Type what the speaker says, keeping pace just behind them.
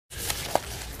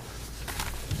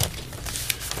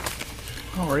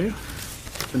How are you?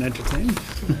 Been entertained.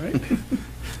 All right.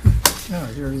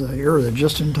 Yeah, you're the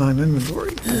just-in-time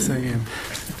inventory. Yes, I am.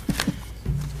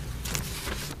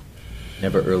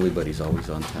 Never early, but he's always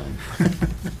on time.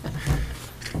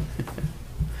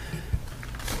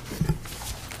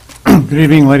 Good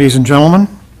evening, ladies and gentlemen.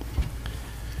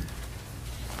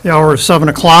 The hour is 7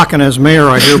 o'clock, and as mayor,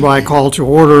 I hereby call to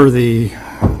order the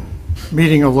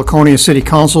meeting of Laconia City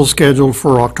Council scheduled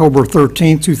for October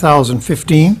 13,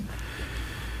 2015.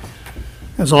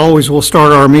 As always, we'll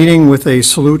start our meeting with a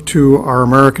salute to our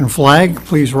American flag.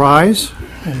 Please rise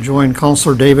and join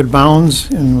Councilor David Bounds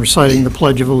in reciting the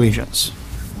Pledge of Allegiance.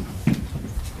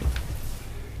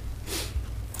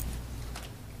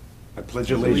 I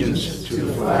pledge allegiance to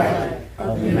the flag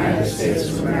of the United States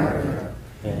of America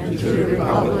and to the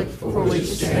republic for which it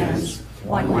stands,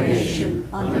 one nation,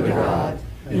 under God,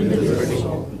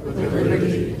 indivisible, with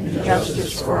liberty and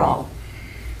justice for all.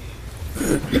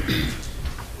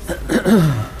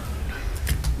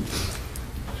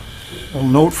 I'll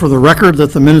note for the record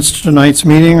that the minutes to tonight's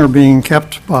meeting are being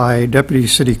kept by Deputy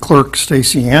City Clerk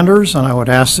Stacy Anders, and I would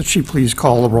ask that she please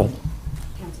call the roll.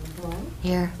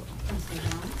 Here.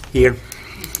 Here.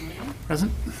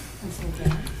 Present.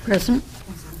 Present.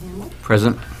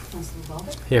 Present.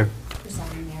 Here.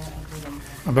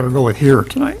 I better go with here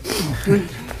tonight.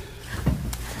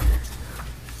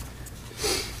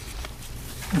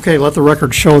 Okay, let the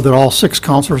record show that all 6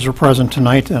 councilors are present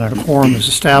tonight and a quorum is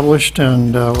established,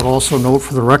 and would also note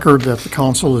for the record that the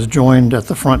council is joined at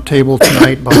the front table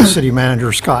tonight by City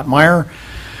Manager Scott Meyer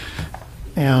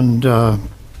and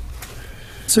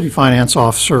City Finance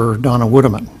Officer Donna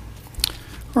Woodeman.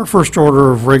 Our first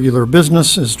order of regular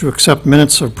business is to accept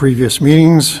minutes of previous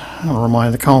meetings. I'll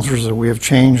remind the councilors that we have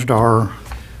changed our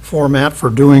format for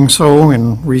doing so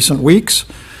in recent weeks.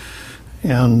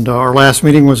 And our last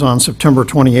meeting was on September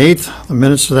 28th. The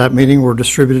minutes of that meeting were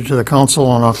distributed to the council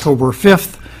on October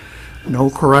 5th.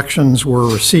 No corrections were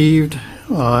received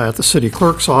at the city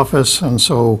clerk's office, and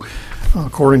so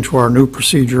according to our new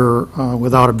procedure,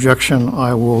 without objection,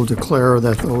 I will declare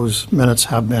that those minutes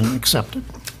have been accepted.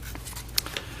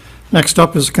 Next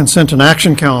up is the consent and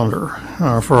action calendar.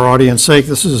 For our audience sake,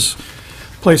 this is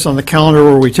a place on the calendar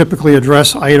where we typically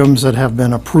address items that have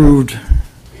been approved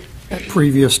at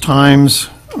previous times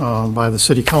by the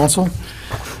City Council.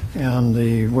 And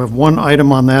we have one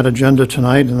item on that agenda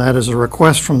tonight, and that is a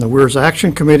request from the Weirs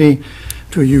Action Committee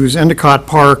to use Endicott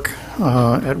Park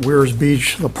at Weirs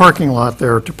Beach, the parking lot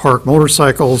there, to park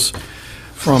motorcycles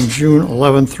from June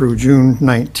 11th through June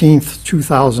 19th,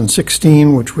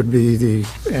 2016, which would be the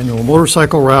annual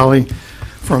motorcycle rally,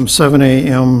 from 7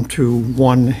 a.m. to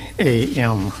 1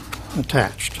 a.m.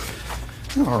 attached.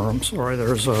 Or, I'm sorry,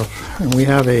 and we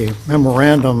have a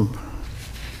memorandum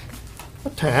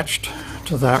attached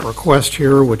to that request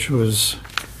here, which was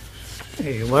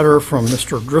a letter from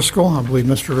Mr. Driscoll. I believe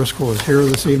Mr. Driscoll is here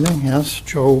this evening. Yes,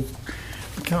 Joe,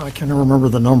 I can't remember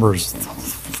the numbers.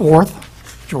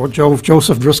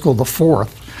 Joseph Driscoll the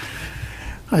fourth.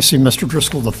 I see Mr.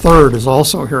 Driscoll the third is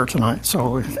also here tonight,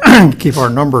 so keep our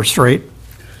numbers straight.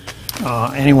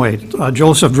 Anyway,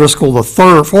 Joseph Driscoll the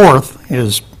fourth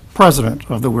is president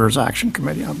of the Weirs Action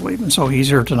Committee, I believe, and so he's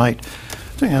here tonight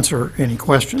to answer any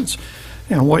questions.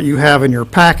 And what you have in your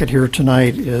packet here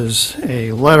tonight is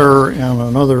a letter and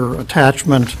another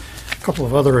attachment, a couple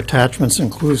of other attachments,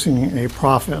 including a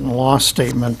profit and loss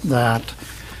statement that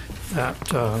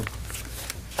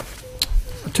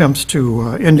attempts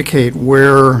to indicate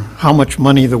how much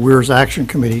money the Weirs Action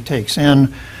Committee takes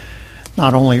in,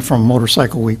 not only from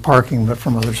Motorcycle Week parking, but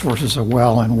from other sources as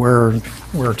well, and where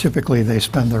typically they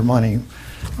spend their money.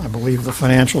 I believe the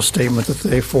financial statement that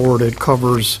they forwarded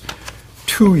covers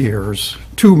 2 years,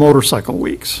 2 motorcycle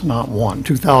weeks, not one,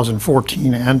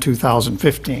 2014 and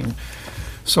 2015.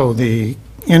 So the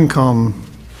income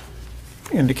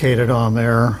indicated on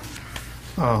there,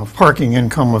 parking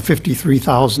income of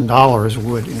 $53,000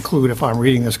 would include, if I'm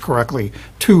reading this correctly,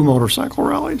 2 motorcycle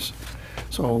rallies.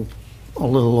 So a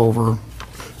little over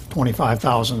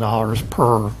 $25,000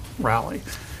 per rally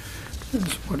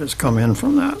is what has come in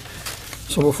from that.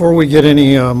 So before we get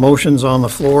any motions on the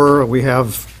floor, we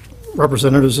have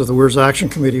representatives of the Weirs Action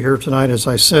Committee here tonight. As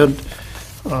I said,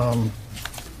 I'm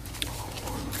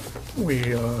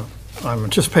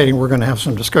anticipating we're going to have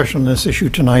some discussion on this issue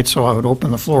tonight, so I would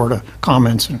open the floor to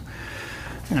comments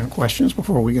and questions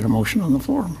before we get a motion on the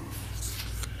floor.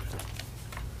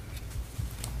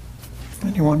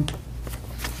 Anyone?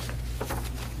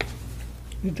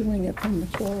 You're doing it from the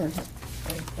floor or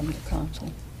from the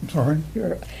council? I'm sorry?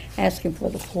 You're asking for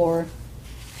the floor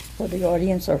for the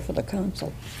audience or for the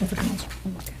council? For the council.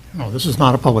 Okay. No, this is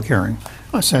not a public hearing.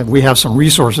 I said, we have some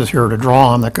resources here to draw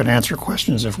on that could answer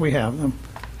questions if we have them.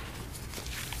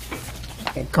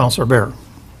 Councilor Bear.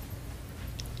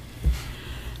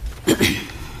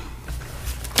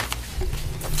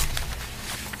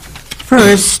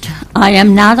 First, I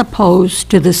am not opposed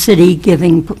to the city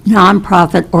giving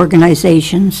nonprofit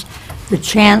organizations the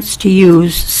chance to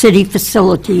use city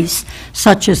facilities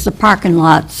such as the parking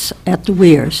lots at the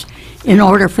Weirs in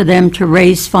order for them to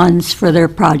raise funds for their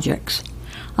projects.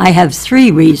 I have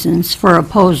 3 reasons for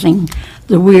opposing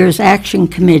the Weirs Action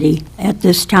Committee at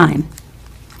this time.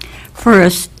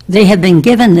 First, they have been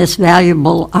given this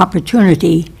valuable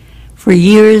opportunity for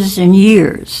years and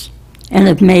years and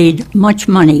have made much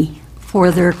money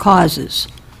for their causes,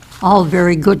 all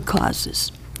very good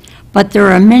causes. But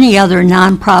there are many other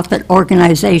nonprofit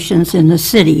organizations in the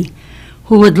city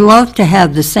who would love to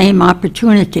have the same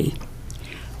opportunity.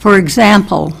 For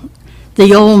example,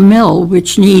 the old mill,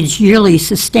 which needs yearly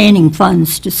sustaining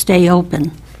funds to stay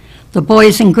open, the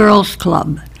Boys and Girls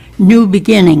Club, New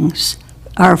Beginnings,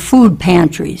 our food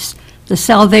pantries, the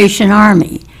Salvation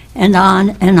Army, and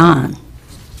on and on.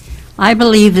 I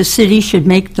believe the city should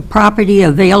make the property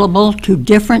available to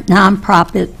different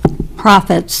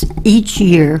nonprofits each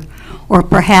year, or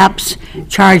perhaps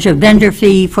charge a vendor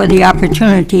fee for the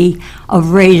opportunity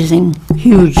of raising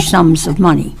huge sums of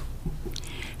money.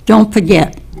 Don't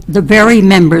forget, the very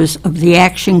members of the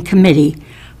Action Committee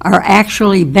are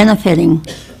actually benefiting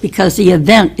because the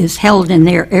event is held in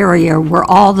their area where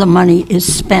all the money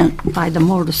is spent by the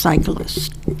motorcyclists.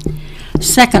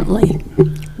 Secondly,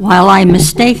 while I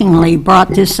mistakenly brought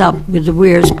this up with the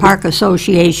Weirs Park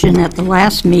Association at the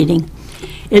last meeting,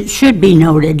 it should be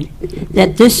noted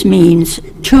that this means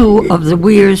 2 of the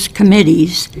Weirs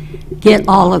committees get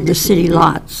all of the city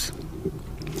lots.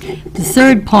 The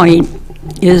third point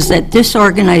is that this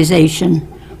organization,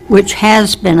 which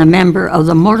has been a member of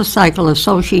the Motorcycle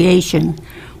Association,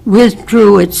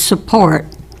 withdrew its support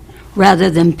rather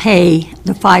than pay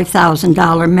the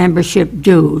 $5,000 membership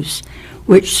dues,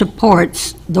 which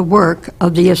supports the work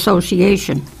of the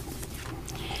association.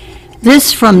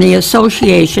 This from the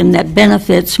association that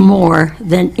benefits more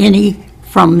than any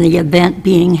from the event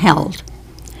being held.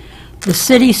 The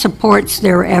city supports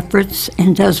their efforts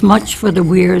and does much for the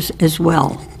Weirs as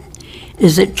well.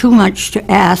 Is it too much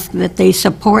to ask that they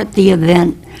support the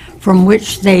event from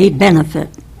which they benefit?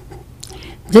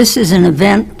 This is an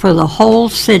event for the whole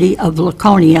city of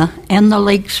Laconia and the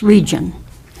Lakes region,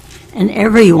 and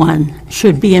everyone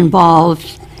should be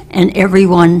involved and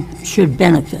everyone should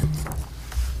benefit.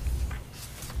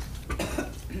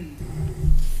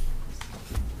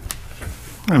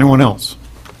 Anyone else?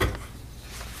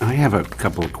 I have a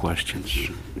couple of questions,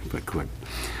 if I could.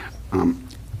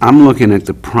 I'm looking at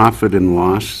the profit and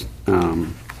loss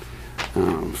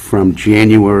from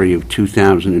January of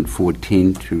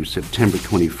 2014 to September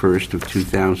 21st of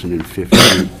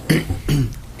 2015.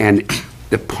 And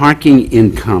the parking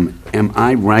income, am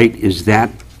I right, is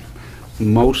that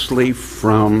mostly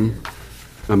from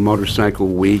a motorcycle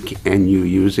week and you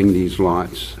using these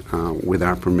lots with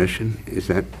our permission?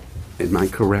 Am I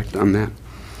correct on that?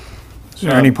 Is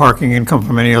there any parking income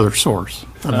from any other source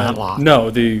on that lot?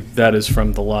 No, that is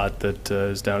from the lot that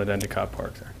is down at Endicott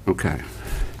Park there, Okay.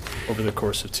 over the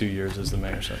course of 2 years, as the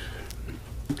mayor said.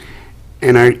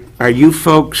 And are you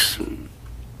folks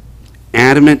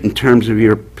adamant in terms of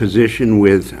your position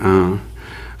with the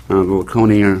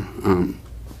Laconia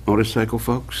motorcycle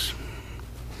folks?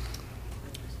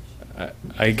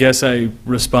 I guess I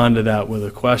respond to that with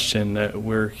a question that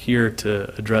we're here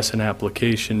to address an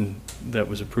application that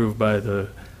was approved by the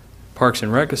Parks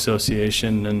and Rec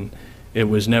Association, and it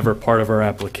was never part of our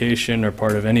application or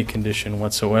part of any condition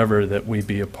whatsoever that we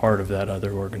be a part of that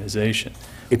other organization.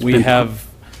 We have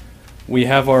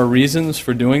our reasons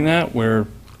for doing that. We're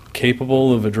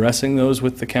capable of addressing those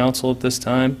with the council at this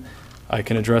time. I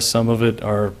can address some of it.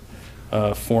 Our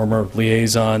former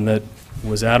liaison that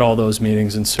was at all those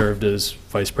meetings and served as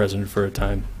vice president for a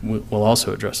time will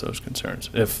also address those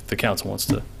concerns if the council wants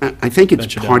to. I think it's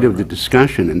venture down part that of the road.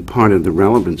 discussion and part of the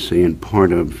relevancy and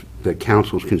part of the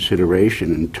council's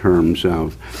consideration in terms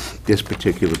of this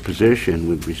particular position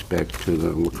with respect to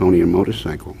the Laconia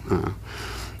Motorcycle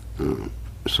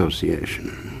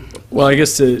Association. Well, I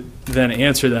guess to then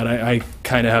answer that, I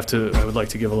kind of I would like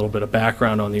to give a little bit of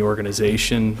background on the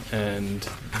organization and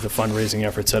the fundraising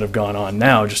efforts that have gone on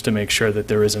now, just to make sure that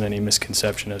there isn't any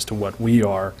misconception as to what we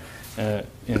are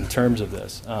in terms of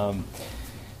this.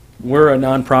 We're a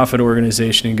nonprofit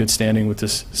organization in good standing with the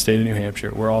state of New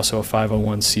Hampshire. We're also a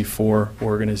 501c4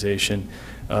 organization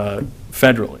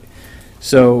federally.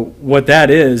 So what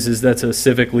that is that's a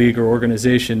civic league or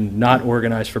organization not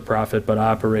organized for profit, but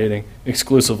operating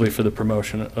exclusively for the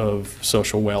promotion of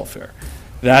social welfare.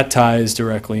 That ties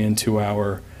directly into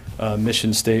our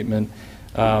mission statement,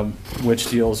 which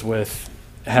deals with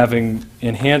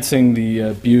enhancing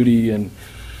the beauty and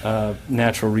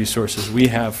natural resources we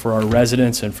have for our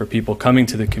residents and for people coming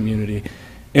to the community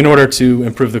in order to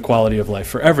improve the quality of life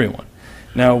for everyone.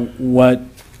 Now,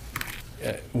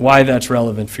 why that's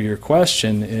relevant for your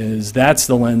question is that's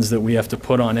the lens that we have to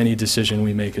put on any decision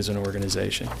we make as an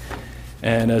organization.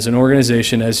 And as an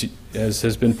organization, as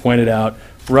has been pointed out,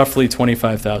 roughly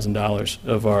 $25,000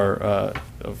 of our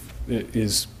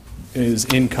is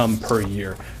income per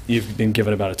year. You've been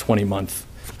given about a 20-month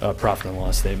profit and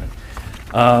loss statement.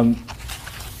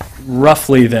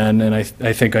 Roughly then, and I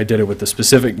think I did it with the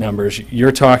specific numbers,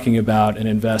 you're talking about an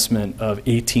investment of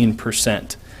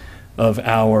 18% of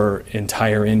our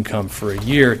entire income for a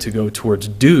year to go towards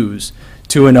dues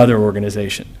to another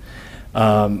organization.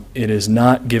 It is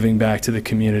not giving back to the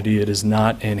community. It is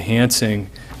not enhancing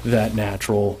that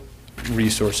natural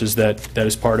resources that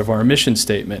is part of our mission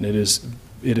statement. It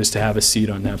is to have a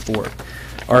seat on that board.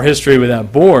 Our history with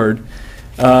that board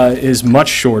is much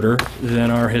shorter than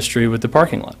our history with the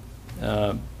parking lot.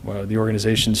 Well, the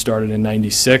organization started in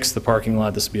 '96. The parking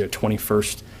lot, this will be our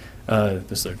 21st.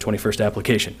 This is their 21st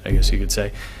application, I guess you could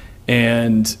say.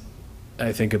 And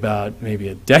I think about maybe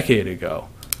a decade ago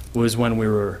was when we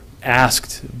were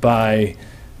asked by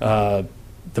the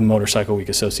Motorcycle Week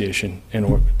Association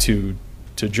to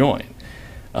join.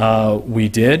 We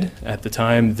did. At the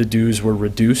time, the dues were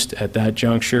reduced at that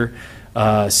juncture.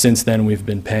 Since then, we've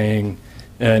been paying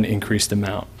an increased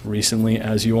amount. Recently,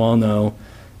 as you all know,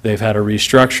 they've had a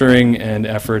restructuring and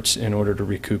efforts in order to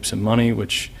recoup some money,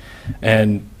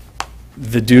 and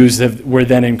the dues were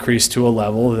then increased to a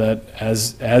level that,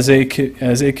 as a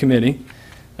committee,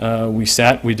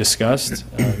 we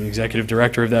discussed. The executive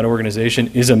director of that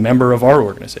organization is a member of our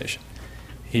organization.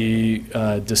 He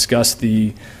discussed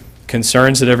the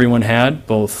concerns that everyone had,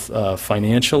 both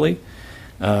financially,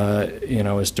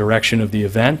 as direction of the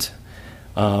event,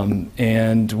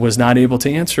 and was not able to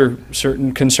answer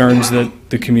certain concerns that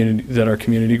our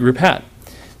community group had.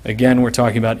 Again, we're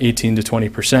talking about 18 to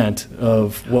 20%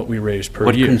 of what we raised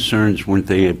per year. What concerns weren't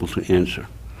they able to answer?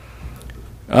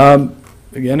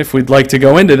 Again, if we'd like to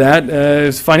go into that,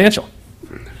 it's financial.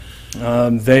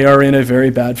 They are in a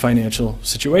very bad financial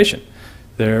situation.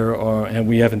 And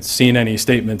we haven't seen any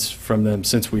statements from them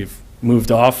since we've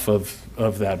moved off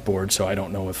of that board, so I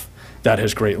don't know if that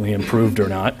has greatly improved or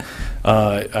not.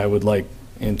 I would like,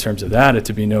 in terms of that, it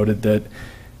to be noted that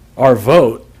our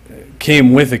vote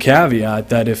came with a caveat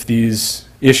that if these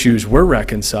issues were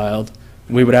reconciled,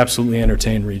 we would absolutely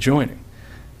entertain rejoining.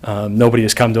 Nobody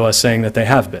has come to us saying that they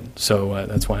have been, so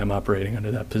that's why I'm operating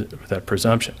under that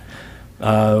presumption.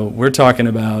 We're talking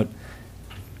about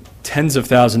tens of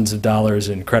thousands of dollars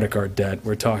in credit card debt.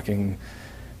 We're talking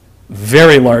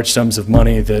very large sums of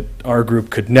money that our group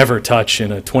could never touch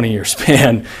in a 20-year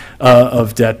span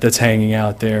of debt that's hanging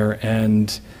out there,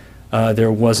 and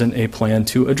there wasn't a plan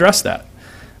to address that.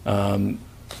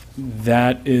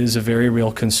 That is a very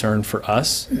real concern for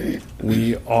us.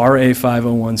 We are a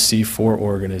 501c4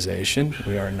 organization.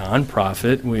 We are a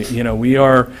nonprofit. We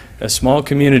are a small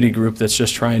community group that's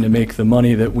just trying to make the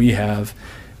money that we have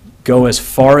go as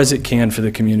far as it can for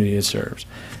the community it serves.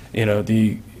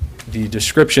 The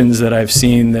descriptions that I've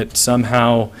seen that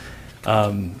somehow,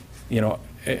 I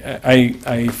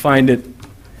find it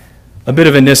a bit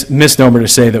of a misnomer to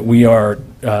say that we are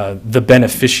the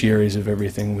beneficiaries of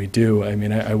everything we do. I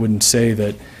mean, I wouldn't say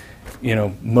that,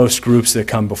 most groups that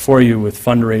come before you with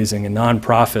fundraising and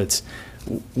nonprofits,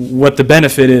 what the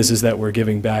benefit is that we're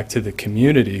giving back to the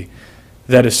community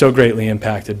that is so greatly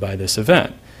impacted by this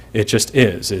event. It just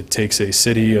is. It takes a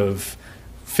city of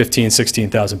 15,000,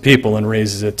 16,000 people and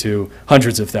raises it to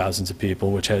hundreds of thousands of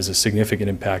people, which has a significant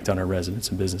impact on our residents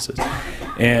and businesses.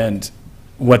 And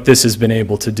what this has been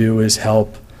able to do is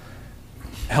help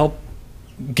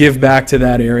give back to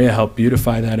that area, help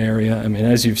beautify that area. I mean,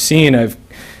 as you've seen, I've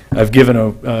given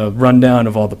a rundown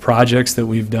of all the projects that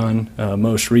we've done.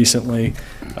 Most recently,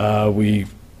 we,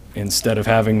 instead of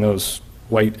having those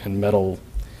white and metal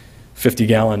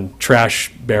 50-gallon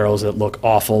trash barrels that look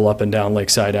awful up and down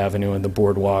Lakeside Avenue and the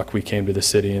boardwalk, we came to the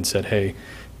city and said, hey,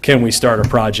 can we start a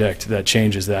project that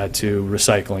changes that to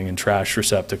recycling and trash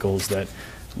receptacles that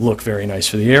look very nice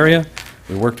for the area?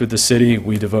 We worked with the city.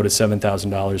 We devoted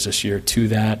 $7,000 this year to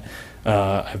that.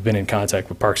 I've been in contact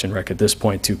with Parks and Rec at this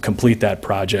point to complete that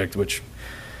project, which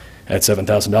at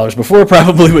 $7,000 before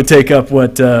probably would take up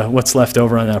what's left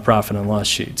over on that profit and loss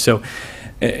sheet. So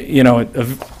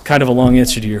kind of a long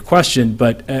answer to your question,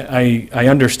 but I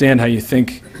understand how you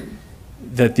think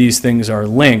that these things are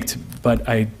linked, but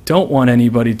I don't want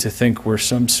anybody to think we're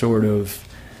some sort of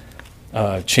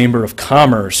Chamber of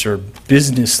Commerce or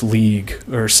business league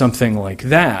or something like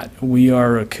that. We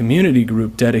are a community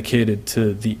group dedicated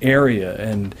to the area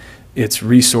and its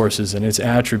resources and its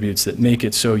attributes that make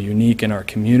it so unique in our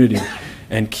community,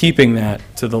 and keeping that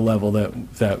to the level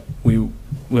that we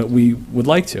would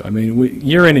like to. I mean,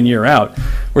 year in and year out,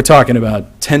 we're talking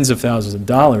about tens of thousands of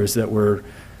dollars that we're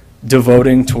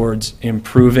devoting towards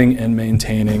improving and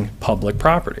maintaining public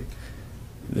property.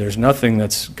 There's nothing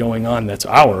that's going on that's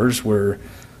ours. We're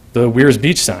the Weirs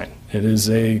Beach sign. It is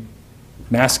a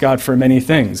mascot for many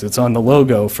things. It's on the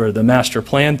logo for the master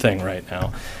plan thing right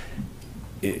now.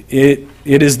 It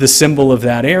is the symbol of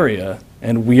that area,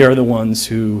 and we are the ones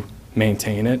who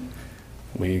maintain it.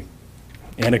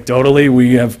 Anecdotally,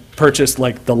 we have purchased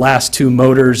like the last 2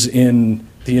 motors in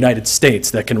the United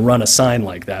States that can run a sign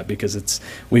like that, because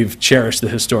we've cherished the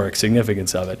historic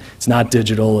significance of it. It's not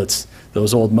digital, it's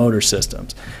those old motor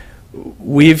systems.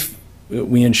 We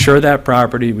insure that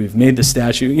property, we've made the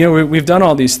statute, we've done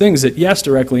all these things that, yes,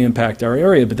 directly impact our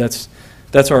area, but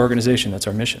that's our organization, that's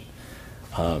our mission.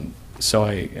 So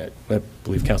I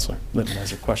believe Councilor Litton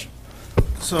has a question.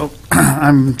 So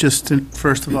I'm just,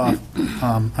 first of all,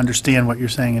 understand what you're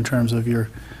saying in terms of your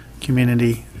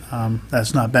community.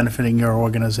 That's not benefiting your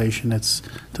organization. It's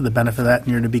to the benefit of that,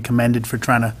 and you're to be commended for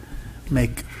trying to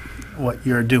make what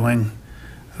you're doing,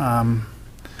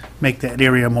 make that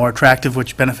area more attractive,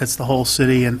 which benefits the whole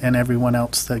city and everyone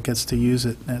else that gets to use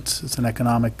it. It's an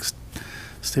economic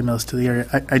stimulus to the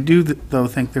area. I do, though,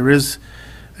 think there is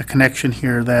a connection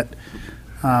here that,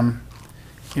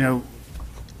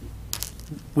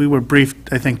 we were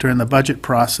briefed, I think, during the budget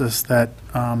process that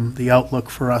the outlook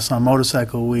for us on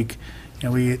Motorcycle Week,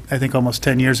 we, I think almost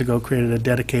 10 years ago, created a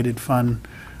dedicated fund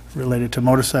related to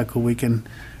Motorcycle Week, and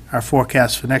our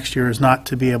forecast for next year is not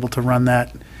to be able to run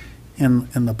that in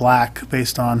the black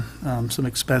based on some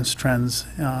expense trends.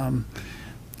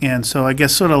 And so I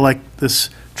guess sort of like this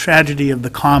tragedy of the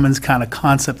commons kind of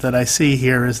concept that I see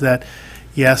here is that,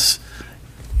 yes,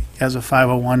 as a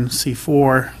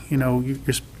 501c4,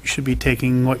 you should be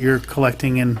taking what you're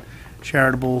collecting in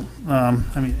charitable,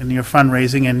 in your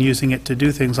fundraising and using it to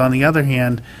do things. On the other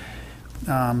hand,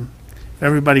 if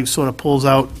everybody sort of pulls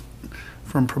out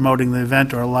from promoting the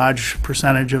event, or a large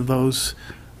percentage of those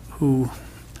who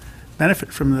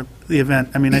benefit from the event,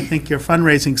 I think your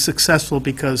fundraising is successful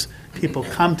because people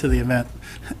come to the event.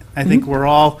 I think we're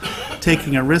all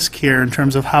taking a risk here in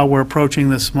terms of how we're approaching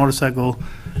this Motorcycle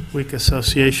Week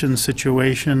Association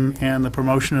situation and the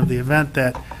promotion of the event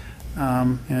that,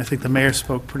 and I think the mayor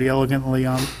spoke pretty eloquently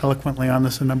on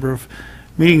this a number of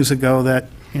meetings ago, that,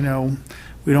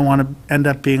 we don't want to end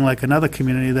up being like another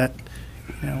community that,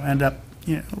 end up,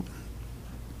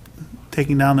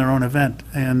 taking down their own event.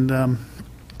 And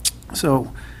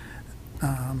so...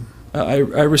 I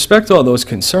respect all those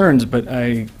concerns, but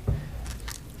I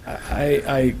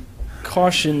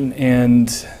caution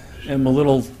and am a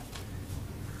little...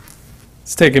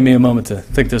 It's taken me a moment to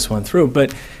think this one through,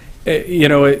 but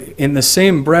in the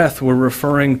same breath, we're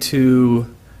referring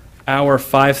to our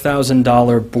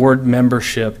 $5,000 board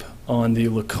membership on the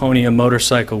Laconia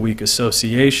Motorcycle Week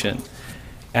Association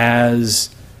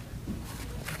as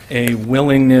a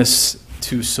willingness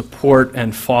to support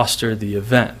and foster the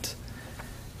event.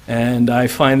 And I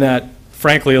find that,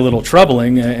 frankly, a little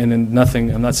troubling, and I'm not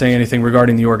saying anything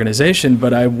regarding the organization,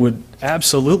 but I would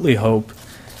absolutely hope,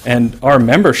 and our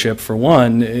membership, for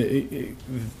one,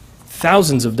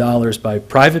 thousands of dollars by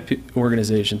private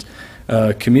organizations,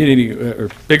 community or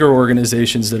bigger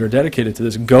organizations that are dedicated to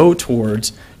this, go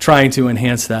towards trying to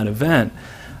enhance that event.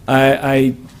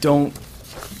 I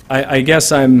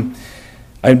guess I'm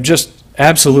just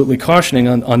absolutely cautioning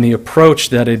on the approach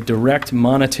that a direct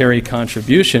monetary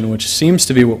contribution, which seems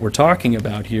to be what we're talking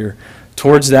about here,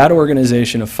 towards that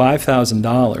organization of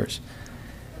 $5,000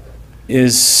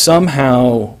 is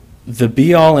somehow the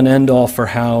be-all and end-all for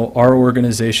how our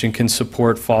organization can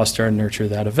support, foster, and nurture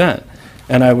that event.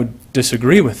 And I would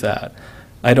disagree with that.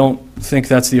 I don't think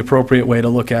that's the appropriate way to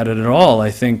look at it at all. I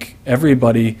think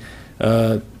everybody,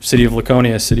 City of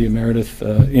Laconia, City of Meredith,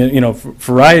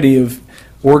 variety of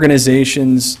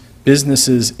organizations,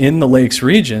 businesses in the Lakes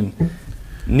region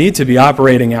need to be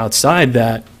operating outside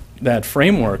that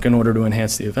framework in order to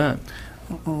enhance the event.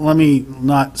 Let me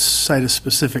not cite a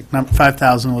specific number.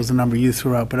 5,000 was the number you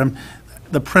threw out, but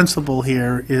the principle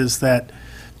here is that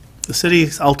the city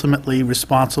is ultimately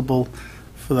responsible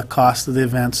for the cost of the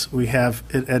events. We have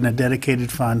it in a dedicated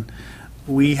fund.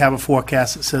 we have a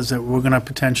forecast that says that we're going to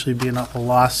potentially be in a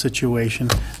loss situation,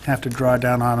 have to draw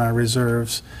down on our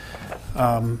reserves.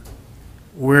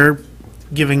 We're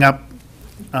giving up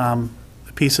a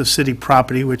piece of city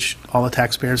property, which all the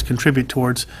taxpayers contribute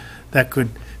towards, that could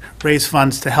raise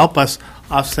funds to help us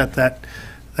offset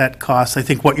that cost. I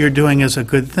think what you're doing is a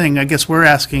good thing. I guess we're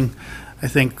asking, I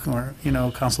think, or,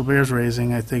 Council Bear's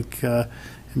raising, I think,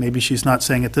 maybe she's not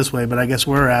saying it this way, but I guess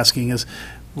we're asking is,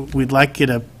 we'd like you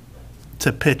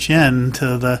to pitch in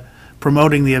to the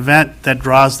promoting the event that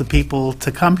draws the people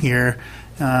to come here,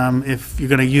 if you're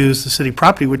going to use the city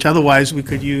property, which otherwise we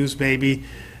could use maybe,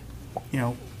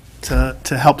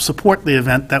 to help support the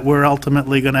event that we're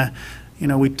ultimately going to,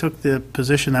 we took the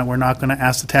position that we're not going to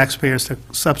ask the taxpayers to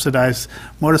subsidize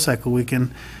Motorcycle Week,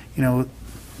 and,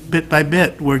 bit by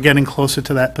bit, we're getting closer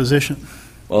to that position.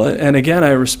 Well, and again, I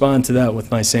respond to that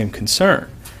with my same concern.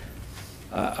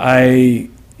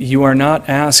 You are not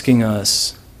asking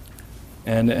us,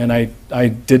 and I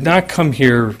did not come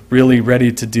here really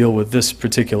ready to deal with this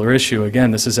particular issue. Again,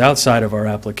 this is outside of our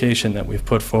application that we've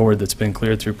put forward that's been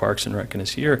cleared through Parks and Rec and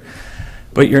is here.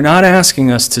 But you're not asking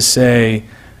us to say,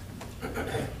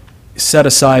 set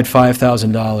aside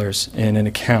 $5,000 in an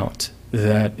account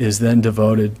that is then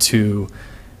devoted to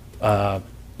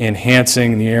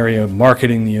enhancing the area,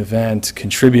 marketing the event,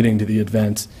 contributing to the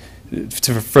event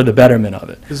for the betterment of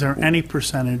it. Is there any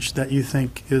percentage that you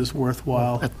think is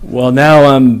worthwhile? Well, now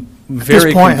I'm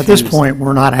very confused. At this point,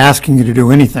 we're not asking you to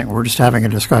do anything. We're just having a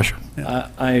discussion.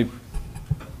 I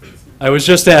was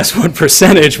just asked what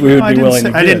percentage we would be willing to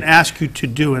give. I didn't ask you to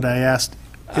do it. I asked,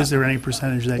 is there any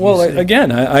percentage that you see? Well,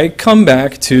 again, I come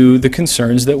back to the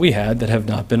concerns that we had that have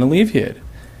not been alleviated.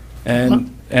 And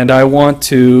I want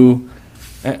to,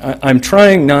 I'm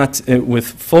trying not, with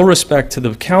full respect to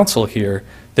the council here,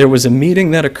 there was a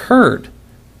meeting that occurred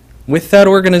with that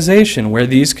organization where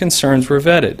these concerns were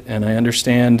vetted. And I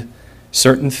understand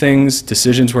certain things,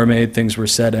 decisions were made, things were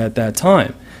said at that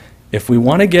time. If we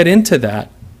want to get into that,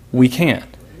 we can.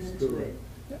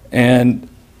 And,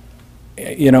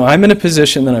 I'm in a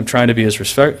position that I'm trying to be as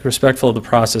respectful of the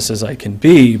process as I can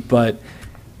be, but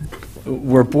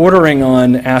we're bordering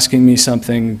on asking me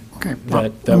something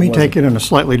that Let me take it in a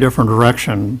slightly different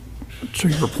direction to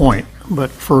your point, but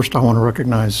first I want to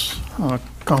recognize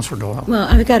Councilor Doyle. Well,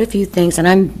 I've got a few things, and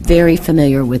I'm very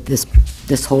familiar with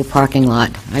this whole parking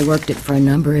lot. I worked it for a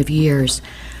number of years.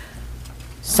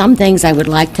 Some things I would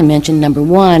like to mention. Number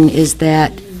one is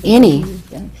that any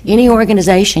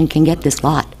organization can get this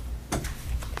lot.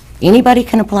 Anybody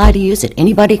can apply to use it.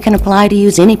 Anybody can apply to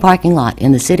use any parking lot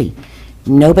in the city.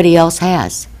 Nobody else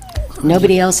has.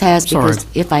 Nobody else has, because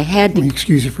if I had Let me to...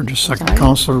 excuse you for just a second. Sorry?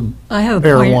 Councilor I have a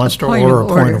Bear point- wants to point order a of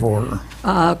point of order.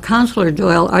 order. Councilor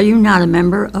Doyle, are you not a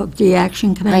member of the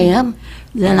Action Committee? I am.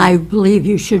 Then I believe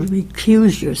you should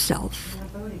recuse yourself.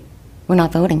 We're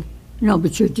not voting. No,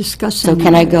 but you're discussing... So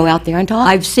can I go out there and talk?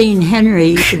 I've seen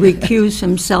Henry recuse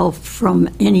himself from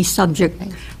any subject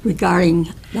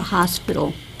regarding the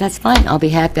hospital. That's fine. I'll be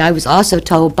happy. I was also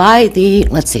told by the,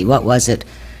 let's see, what was it?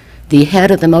 The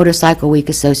head of the Motorcycle Week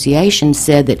Association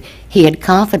said that he had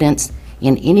confidence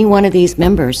in any one of these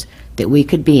members that we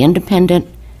could be independent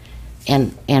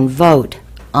and vote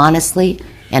honestly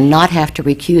and not have to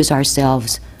recuse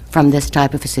ourselves from this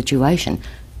type of a situation.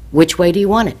 Which way do you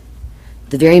want it?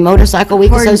 The very Motorcycle Week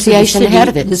According to the Association city- ahead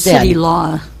of it the said. city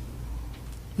law,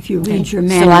 if you read your So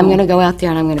manual... I'm going to go out there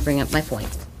and I'm going to bring up my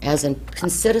point. As a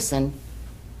citizen,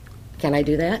 can I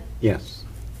do that? Yes.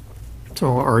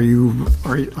 So are you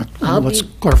I'll let's be-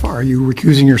 clarify, are you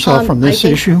recusing yourself from this I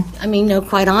think- issue? I mean, no,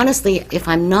 quite honestly, if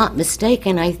I'm not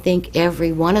mistaken, I think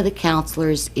every one of the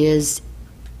counselors is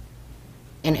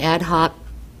an ad hoc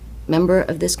member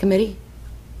of this committee.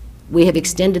 We have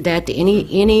extended that to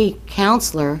any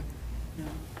counselor.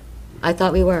 I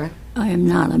thought we were. I am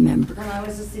not a member. When I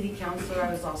was a city councilor,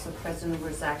 I was also president of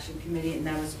Risk Action Committee, and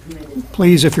that was permitted.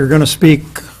 Please, if you're going to speak,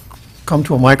 come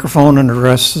to a microphone and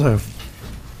address,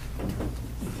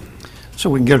 so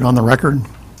we can get it on the record.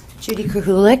 Judy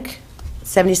Krahulik,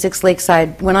 76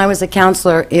 Lakeside. When I was a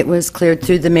councilor, it was cleared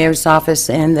through the mayor's office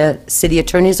and the city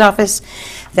attorney's office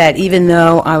that even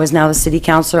though I was now the city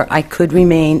councilor, I could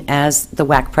remain as the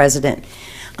WAC president.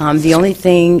 The only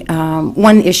thing,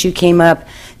 one issue came up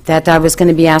that I was going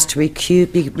to be asked to be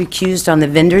recused on the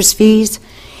vendor's fees,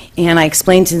 and I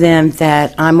explained to them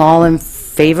that I'm all in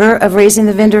favor of raising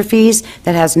the vendor fees.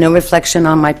 That has no reflection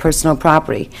on my personal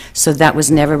property, so that was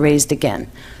never raised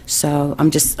again. So I'm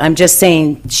just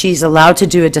saying she's allowed to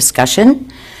do a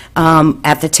discussion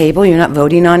at the table. You're not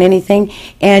voting on anything,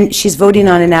 and she's voting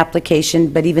on an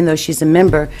application. But even though she's a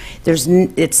member,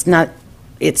 it's not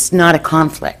a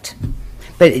conflict.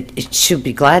 but it should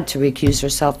be glad to recuse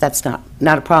herself. That's not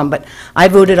a problem. But I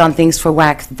voted on things for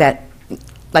WAC that,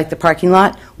 like the parking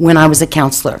lot, when I was a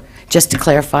counselor, just to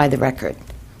clarify the record.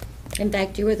 In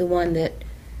fact, you were the one that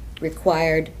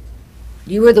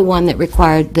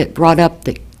brought up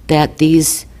that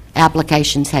these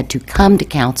applications had to come to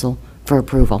council for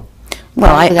approval.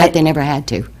 Well, After that, they never had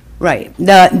to. Right,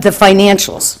 the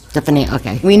financials.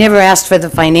 Okay. We never asked for the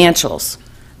financials.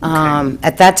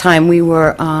 At that time, we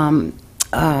were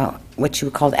what you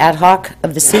would call ad hoc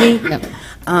of the city. Yep.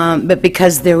 But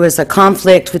because there was a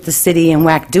conflict with the city and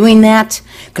WAC doing that,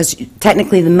 because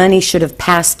technically the money should have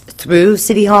passed through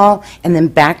City Hall and then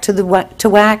back to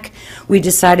WAC, we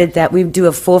decided that we'd do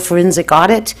a full forensic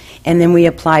audit, and then we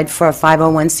applied for a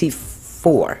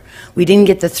 501c4. We didn't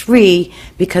get the 3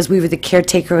 because we were the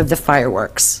caretaker of the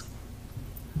fireworks.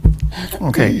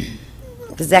 Okay.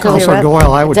 Does that clear Counselor up?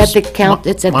 Doyle, I would... It's at the count-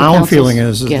 it's at the My own council's feeling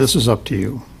is that gift. this is up to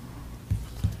you.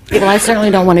 Well, I certainly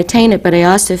don't want to taint it, but I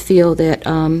also feel that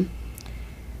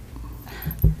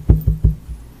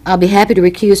I'll be happy to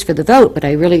recuse for the vote, but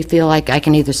I really feel like I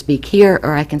can either speak here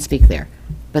or I can speak there.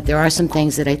 But there are some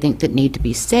things that I think that need to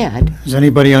be said. Is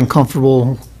anybody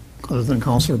uncomfortable, other than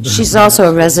Counselor Bennett? She's also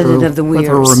a resident of the With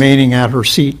her Weirs. remaining at her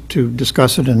seat to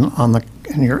discuss it and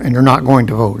you're not going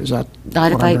to vote, is that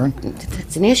Not if what I'm hearing?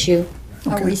 it's an issue.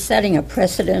 Are we setting a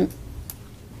precedent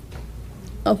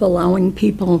of allowing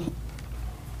people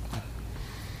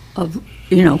who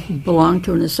belong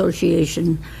to an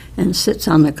association and sits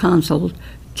on the council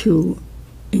to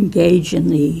engage in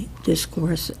the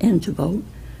discourse and to vote?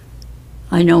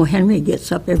 I know Henry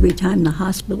gets up every time the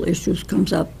hospital issues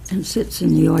comes up and sits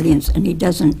in the audience, and he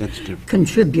doesn't That's different.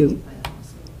 contribute.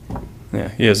 Yeah,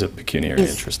 he has a pecuniary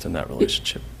Yes. interest in that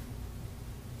relationship.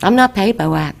 I'm not paid by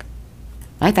WAC.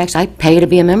 In fact, I pay to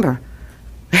be a member.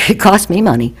 It costs me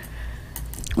money.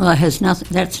 Well, it has nothing,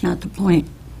 that's not the point.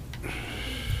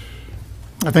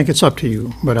 I think it's up to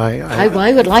you, but I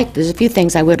would like, there's a few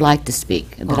things I would like to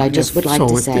speak, that I just would like So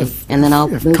to if- say, if- and then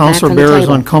I'll If move back Counselor from the Bear is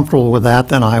table. uncomfortable with that,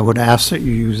 then I would ask that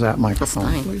you use that microphone,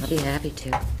 Fine, please. I'll be happy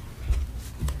to.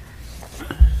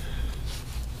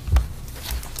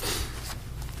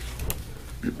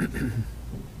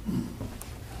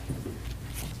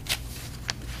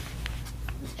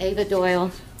 Ava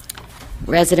Doyle,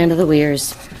 resident of the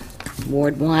Weirs,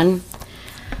 Ward 1.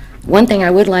 One thing I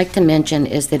would like to mention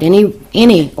is that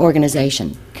any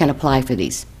organization can apply for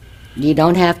these. You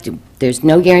don't have to, there's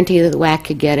no guarantee that the WAC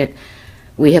could get it.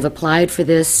 We have applied for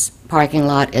this parking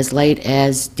lot as late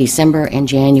as December and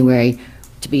January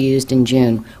to be used in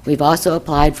June. We've also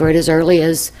applied for it as early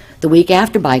as the week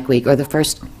after Bike Week, or the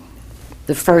first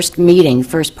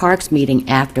Parks meeting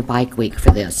after Bike Week for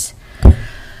this.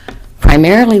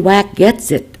 Primarily, WAC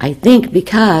gets it, I think,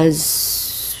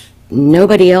 because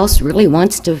nobody else really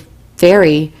wants to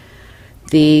ferry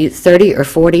the 30 or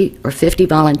 40 or 50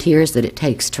 volunteers that it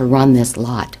takes to run this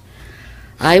lot.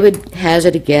 I would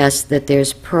hazard a guess that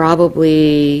there's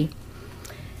probably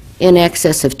in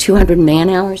excess of 200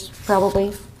 man-hours,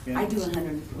 probably. I do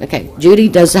 100. Okay, Judy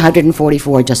does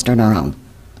 144 just on her own,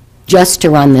 just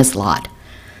to run this lot.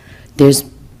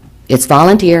 It's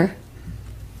volunteer,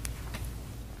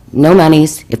 no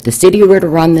monies. If the city were to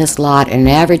run this lot at an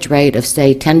average rate of,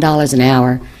 say, $10 an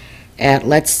hour at,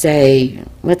 let's say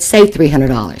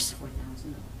 $300,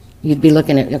 you'd be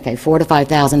looking at, okay, $4,000 to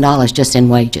 $5,000 just in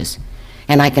wages.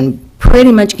 And I can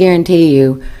pretty much guarantee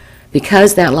you,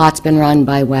 because that lot's been run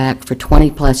by WAC for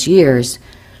 20-plus years,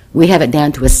 we have it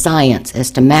down to a science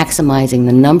as to maximizing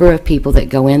the number of people that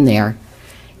go in there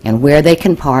and where they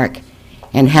can park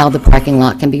and how the parking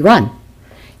lot can be run.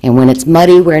 And when it's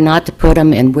muddy, where not to put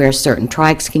them, and where certain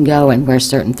trikes can go and where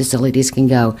certain facilities can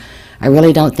go. I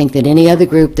really don't think that any other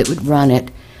group that would run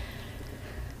it,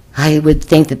 I would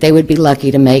think that they would be lucky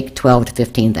to make $12,000 to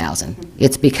 $15,000.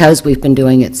 It's because we've been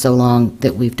doing it so long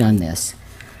that we've done this.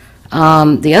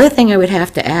 The other thing I would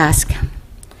have to ask,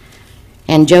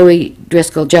 and Joe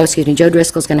Driscoll's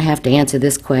going to have to answer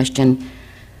this question.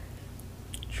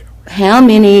 How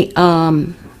many,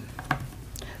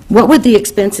 what would the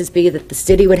expenses be that the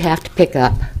city would have to pick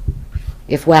up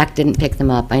if WAC didn't pick them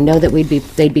up? I know that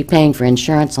they'd be paying for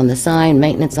insurance on the sign,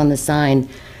 maintenance on the sign,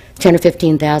 $10,000 or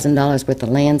 $15,000 worth of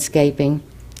landscaping.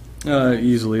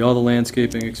 Easily, all the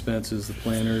landscaping expenses, the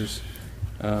planters,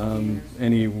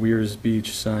 any Weirs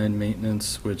Beach sign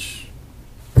maintenance, which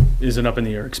is an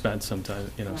up-in-the-air expense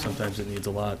sometimes. Sometimes it needs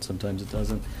a lot, sometimes it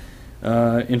doesn't.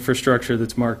 Infrastructure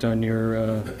that's marked on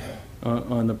your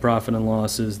on the profit and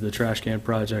losses, the trash can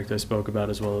project I spoke about,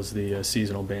 as well as the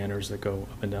seasonal banners that go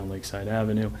up and down Lakeside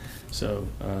Avenue, so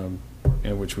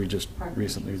which we just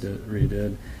recently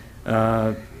redid.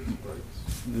 the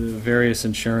various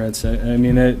insurance. I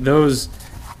mean, those,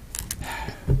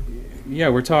 yeah,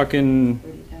 we're talking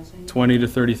 $20,000 to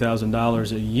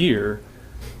 $30,000 a year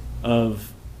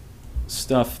of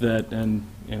stuff that, and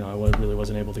you know, I really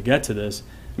wasn't able to get to this.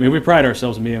 I mean, we pride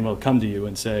ourselves in being able to come to you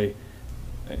and say,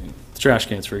 trash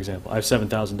cans, for example, I have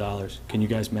 $7,000. Can you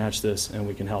guys match this and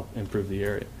we can help improve the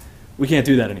area? We can't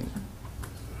do that anymore.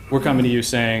 We're coming to you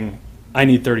saying, I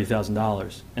need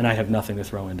 $30,000 and I have nothing to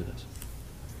throw into this.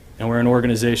 And we're an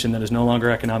organization that is no longer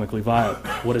economically viable.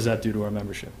 What does that do to our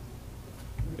membership?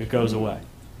 It goes away.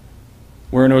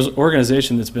 We're an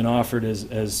organization that's been offered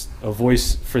as a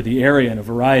voice for the area in a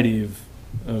variety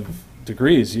of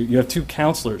degrees. You have 2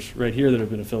 counselors right here that have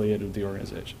been affiliated with the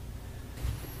organization.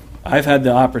 I've had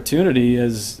the opportunity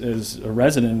as a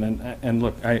resident, and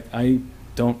look, I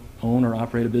don't own or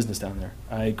operate a business down there.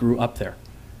 I grew up there.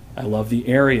 I love the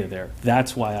area there.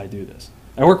 That's why I do this.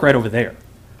 I work right over there.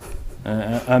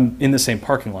 I'm in the same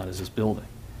parking lot as this building.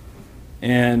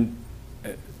 And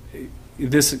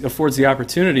this affords the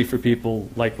opportunity for people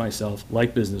like myself,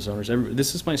 like business owners.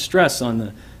 This is my stress on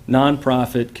the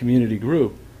nonprofit community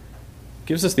group. It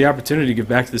gives us the opportunity to give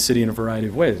back to the city in a variety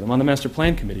of ways. I'm on the master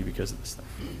plan committee because of this thing.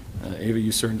 Ava,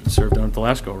 you served on it the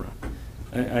last go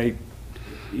around.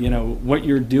 You know, what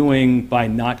you're doing by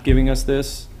not giving us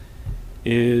this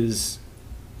is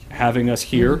having us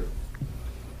here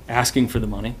asking for the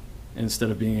money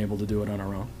instead of being able to do it on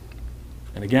our own.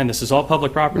 And again, this is all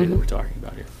public property that we're talking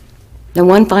about here. Now,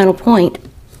 one final point.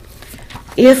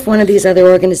 If one of these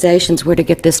other organizations were to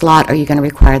get this lot, are you going to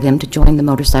require them to join the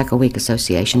Motorcycle Week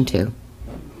Association too?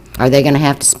 Are they going to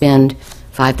have to spend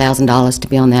 $5,000 to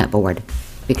be on that board?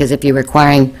 Because if you're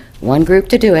requiring one group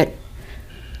to do it,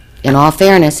 in all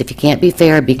fairness, if you can't be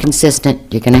fair, be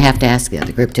consistent, you're going to have to ask the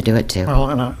other group to do it too. Well,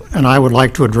 and I would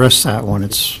like to address that when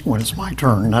it's my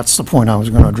turn. That's the point I was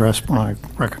going to address when I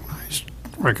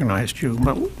recognized you.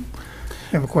 But you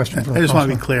have a question for the I just want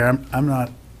to be councilman? clear, I'm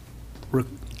not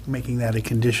making that a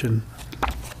condition.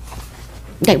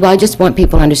 Okay, well, I just want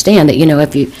people to understand that, you know,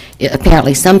 if you,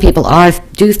 apparently some people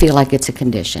do feel like it's a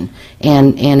condition.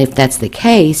 And if that's the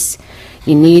case,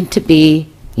 you need to be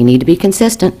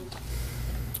consistent.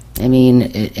 I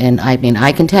mean,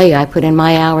 I can tell you, I put in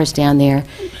my hours down there.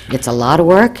 It's a lot of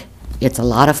work. It's a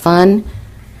lot of fun.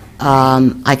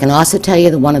 I can also tell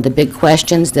you that one of the big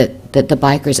questions that the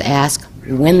bikers ask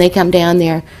when they come down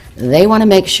there, they want to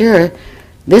make sure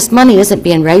this money isn't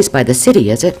being raised by the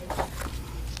city, is it?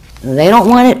 They don't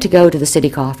want it to go to the city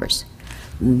coffers.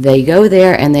 They go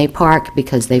there and they park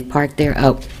because they've parked there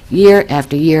year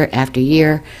after year after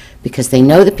year because they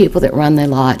know the people that run the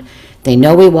lot. They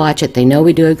know we watch it. They know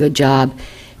we do a good job.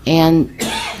 And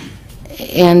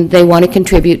they want to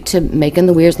contribute to making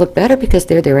the Weirs look better because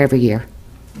they're there every year.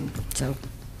 So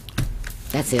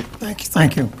that's it.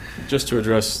 Thank you. Just to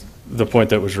address the point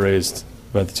that was raised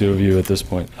by the 2 of you at this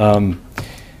point.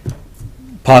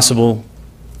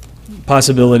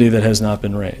 Possibility that has not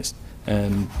been raised.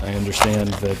 And I understand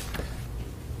that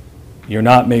you're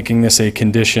not making this a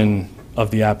condition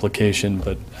of the application,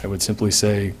 but I would simply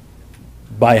say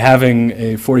by having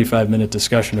a 45-minute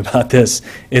discussion about this,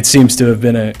 it seems to have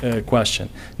been a question.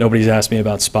 Nobody's asked me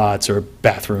about spots or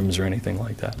bathrooms or anything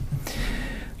like that.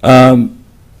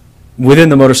 Within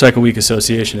the Motorcycle Week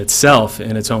Association itself,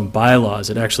 in its own bylaws,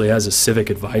 it actually has a civic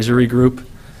advisory group.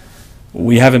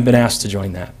 We haven't been asked to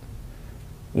join that.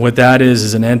 What that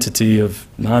is an entity of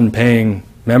non-paying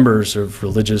members of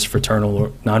religious, fraternal, or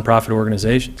nonprofit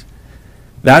organizations.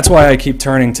 That's why I keep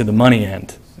turning to the money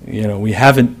end. You know, we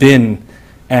haven't been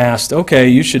asked, okay,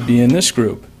 you should be in this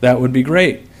group. That would be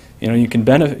great. You know, you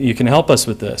can help us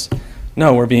with this.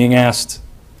 No, we're being asked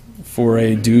for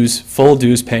a full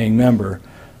dues paying member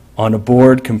on a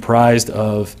board comprised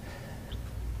of,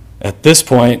 at this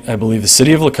point, I believe the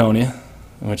City of Laconia,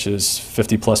 which is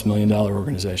 $50+ million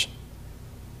organization.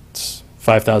 It's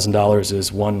 $5,000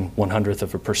 is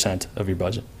 1/100% of your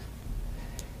budget.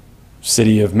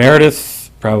 City of Meredith,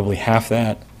 probably half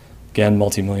that. Again,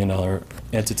 multi-million-dollar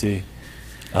entity.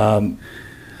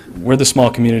 We're the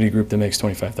small community group that makes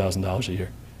 $25,000 a year.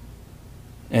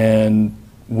 And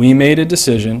we made a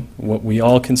decision, what we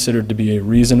all considered to be a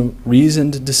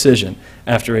reasoned decision,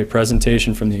 after a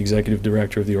presentation from the executive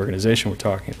director of the organization we're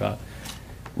talking about,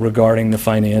 regarding the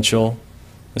financial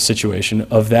situation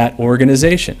of that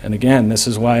organization. And again, this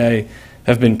is why I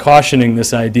have been cautioning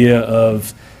this idea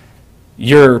of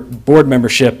your board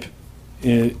membership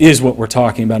is what we're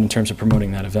talking about in terms of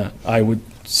promoting that event. I would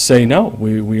say no.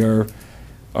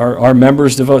 Our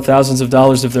members devote thousands of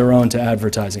dollars of their own to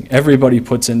advertising. Everybody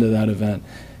puts into that event.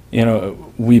 You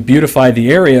know, we beautify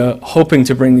the area hoping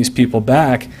to bring these people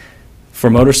back for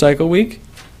Motorcycle Week,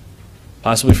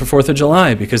 possibly for 4th of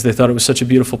July, because they thought it was such a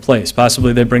beautiful place.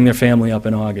 Possibly they bring their family up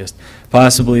in August.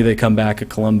 Possibly they come back at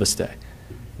Columbus Day.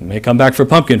 They may come back for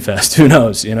Pumpkin Fest, who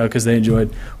knows, because they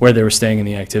enjoyed where they were staying and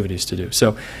the activities to do.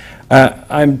 So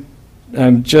I'm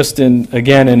just,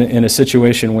 again, in a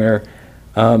situation where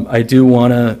I do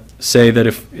want to say that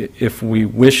if we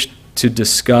wish to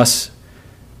discuss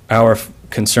our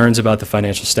concerns about the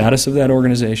financial status of that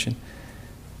organization,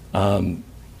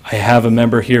 I have a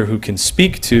member here who can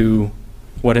speak to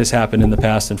what has happened in the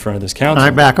past in front of this council.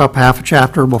 Can I back up half a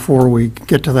chapter before we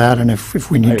get to that? And if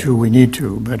we need to, we need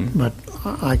to. But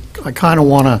I kind of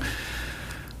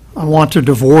want to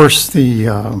divorce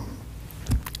the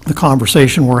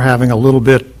conversation we're having a little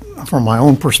bit from my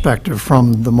own perspective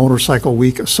from the Motorcycle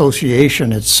Week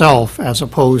Association itself as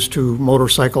opposed to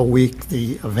Motorcycle Week,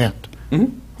 the event.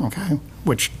 Okay?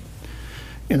 Which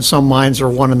in some minds are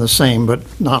one and the same,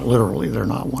 but not literally. They're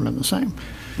not one and the same.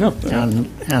 No.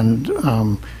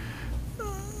 And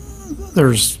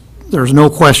there's no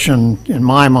question in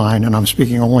my mind, and I'm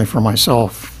speaking only for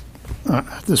myself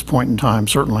at this point in time,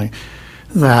 certainly,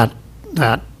 that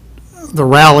the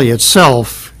rally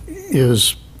itself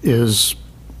is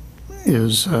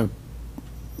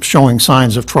showing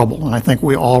signs of trouble, and I think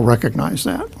we all recognize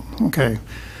that. Okay.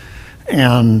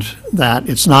 And that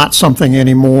it's not something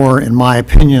anymore, in my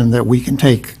opinion, that we can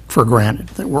take for granted,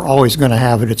 that we're always going to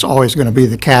have it. It's always going to be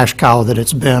the cash cow that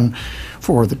it's been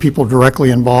for the people directly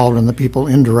involved and the people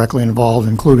indirectly involved,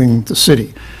 including the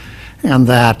city. And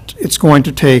that it's going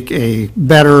to take a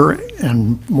better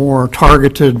and more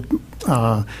targeted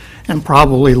and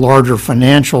probably larger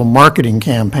financial marketing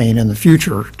campaign in the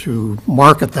future to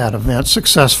market that event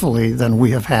successfully than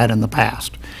we have had in the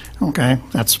past. Okay?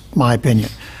 That's my opinion.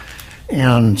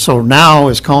 And so now,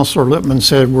 as Councilor Lippman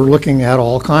said, we're looking at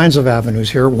all kinds of avenues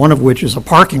here, one of which is a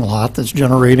parking lot that's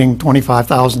generating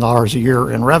 $25,000 a year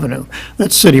in revenue.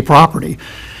 That's city property.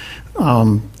 I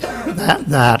mean,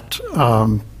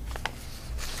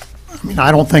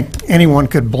 I don't think anyone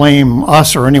could blame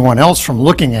us or anyone else from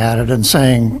looking at it and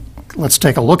saying, let's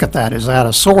take a look at that. Is that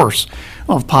a source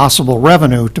of possible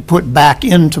revenue to put back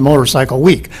into Motorcycle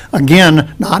Week?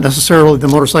 Again, not necessarily the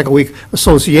Motorcycle Week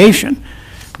Association,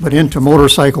 but into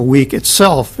Motorcycle Week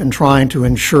itself and trying to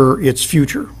ensure its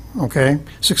future, okay,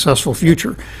 successful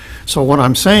future. So what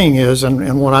I'm saying is,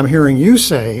 and what I'm hearing you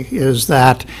say, is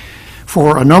that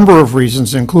for a number of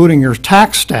reasons, including your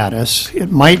tax status, it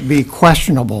might be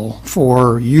questionable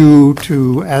for you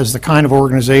to, as the kind of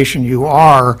organization you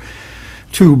are,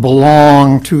 to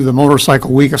belong to the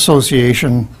Motorcycle Week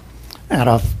Association at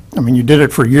a, I mean, you did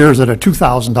it for years at a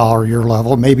 $2,000 a year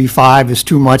level. Maybe $5,000 is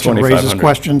too much and raises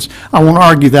questions. I won't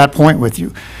argue that point with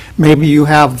you. Maybe you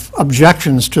have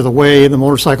objections to the way the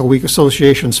Motorcycle Week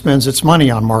Association spends its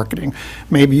money on marketing.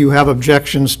 Maybe you have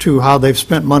objections to how they've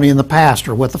spent money in the past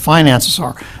or what the finances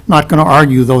are. I'm not going to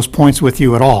argue those points with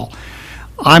you at all.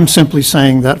 I'm simply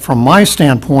saying that from my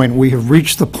standpoint, we have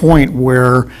reached the point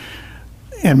where,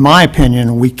 in my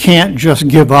opinion, we can't just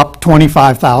give up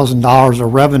 $25,000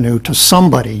 of revenue to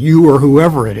somebody, you or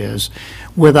whoever it is,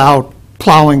 without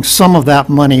plowing some of that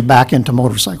money back into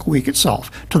Motorcycle Week itself,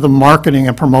 to the marketing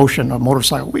and promotion of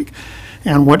Motorcycle Week.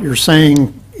 And what you're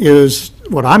saying is,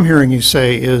 what I'm hearing you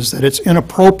say is that it's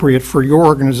inappropriate for your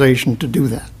organization to do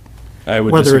that. I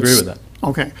would disagree with that.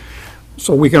 Okay.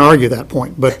 So we can argue that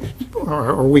point, but,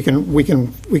 or we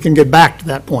can get back to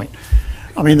that point.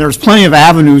 I mean, there's plenty of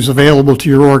avenues available to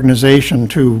your organization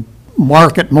to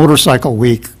market Motorcycle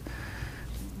Week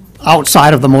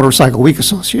outside of the Motorcycle Week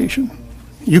Association.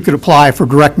 You could apply for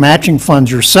direct matching funds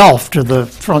yourself to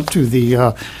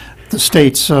the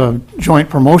state's joint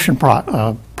promotion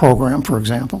program, for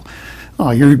example.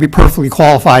 You'd be perfectly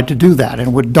qualified to do that, and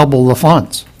it would double the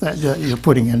funds that you're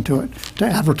putting into it to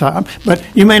advertise. But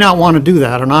you may not want to do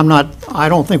that, and I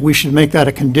don't think we should make that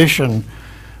a condition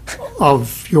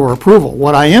of your approval.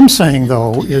 What I am saying,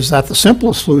 though, is that the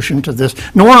simplest solution to this,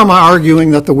 nor am I arguing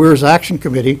that the Weirs Action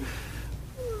Committee,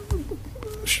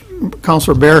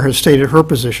 Councilor Bear has stated her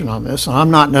position on this, and I'm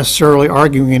not necessarily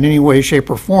arguing in any way, shape,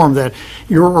 or form that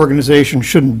your organization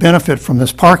shouldn't benefit from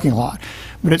this parking lot.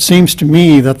 But it seems to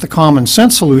me that the common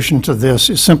sense solution to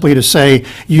this is simply to say,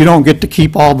 you don't get to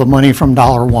keep all the money from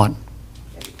 $1.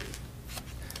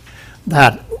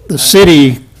 That the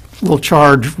city will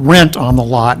charge rent on the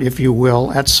lot, if you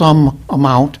will, at some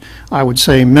amount. I would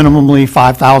say minimally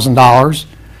 $5,000.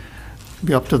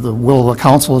 Be up to the will of the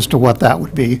council as to what that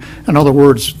would be. In other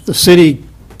words, the city,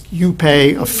 you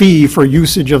pay a fee for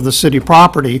usage of the city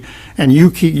property, and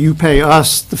you pay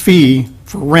us the fee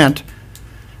for rent,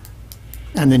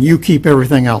 and then you keep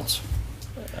everything else.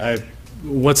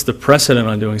 what's the precedent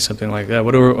on doing something like that?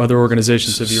 What other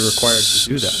organizations have you required to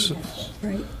do that?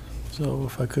 Right. So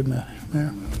if I could,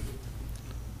 Mayor.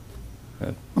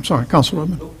 I'm sorry, Councilor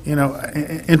Whitman. You know,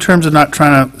 in terms of not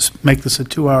trying to make this a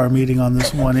 2-hour meeting on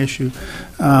this one issue,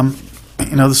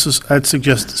 you know, I'd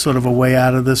suggest sort of a way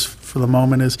out of this for the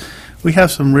moment is, we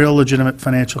have some real legitimate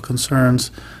financial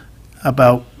concerns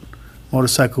about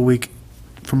Motorcycle Week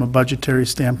from a budgetary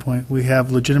standpoint. We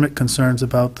have legitimate concerns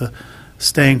about the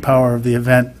staying power of the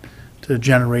event to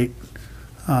generate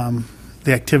the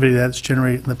activity that's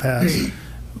generated in the past.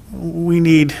 We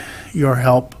need your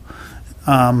help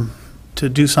to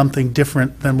do something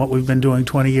different than what we've been doing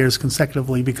 20 years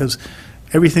consecutively, because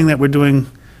everything that we're doing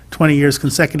 20 years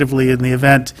consecutively in the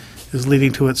event is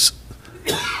leading to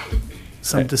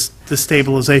some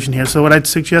destabilization here. So what I'd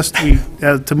suggest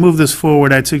to move this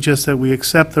forward, I'd suggest that we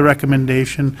accept the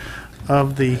recommendation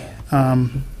of the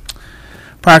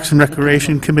Parks and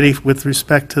Recreation Committee with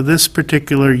respect to this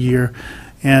particular year.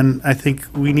 And I think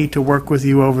we need to work with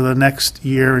you over the next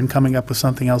year in coming up with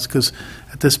something else, because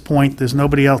at this point, there's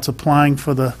nobody else applying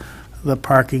for the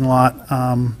parking lot.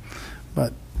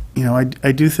 But, you know,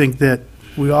 I do think that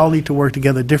we all need to work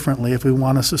together differently if we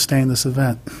want to sustain this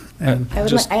event. And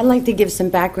I'd like to give some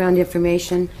background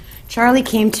information. Charlie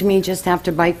came to me just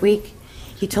after Bike Week.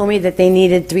 He told me that they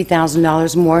needed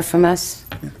 $3,000 more from us,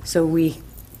 so we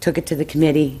took it to the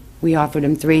committee. We offered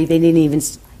them $3,000. They didn't even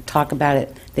talk about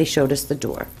it. They showed us the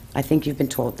door. I think you've been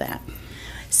told that.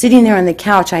 Sitting there on the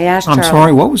couch, I asked Charlie... I'm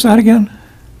sorry, what was that again?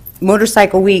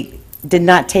 Motorcycle Week did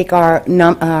not take our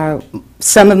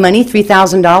sum of money,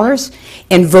 $3,000,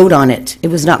 and vote on it. It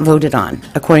was not voted on,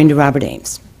 according to Robert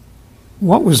Ames.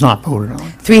 What was not voted on?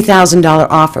 $3,000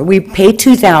 offer. We paid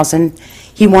 $2,000.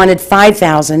 He wanted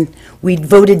 $5,000. We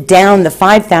voted down the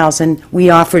 $5,000. We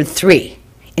offered $3,000,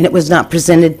 and it was not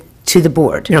presented to the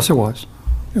board. Yes, it was.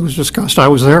 It was discussed. I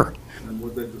was there.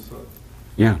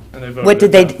 Yeah. What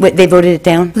did they voted it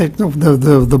down?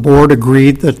 The board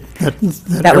agreed that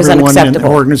was everyone in the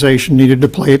unacceptable. organization needed to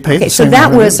pay Okay, the so same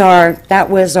that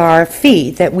revenue. was our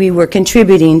fee that we were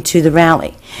contributing to the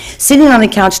rally. Sitting on the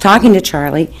couch talking to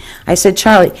Charlie, I said,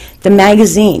 Charlie, the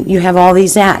magazine, you have all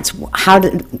these ads.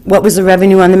 What was the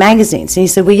revenue on the magazines? And he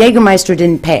said, well, Jägermeister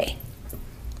didn't pay,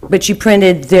 but you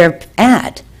printed their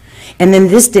ad, and then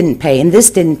this didn't pay, and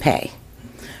this didn't pay.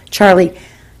 Charlie,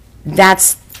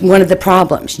 that's one of the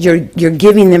problems. You're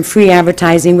giving them free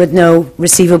advertising with no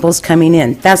receivables coming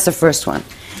in. That's the first one.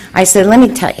 I said, let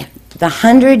me tell you, the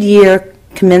 100-year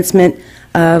commencement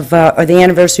of, or the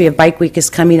anniversary of Bike Week is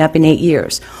coming up in 8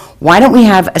 years. Why don't we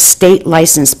have a state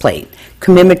license plate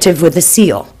commemorative with a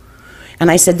seal? And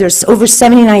I said, there's over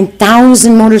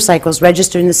 79,000 motorcycles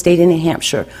registered in the state of New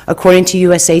Hampshire, according to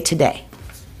USA Today.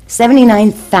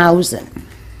 79,000.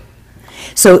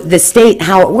 So the state,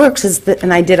 how it works is that,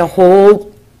 and I did a whole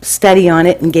study on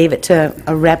it and gave it to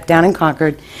a rep down in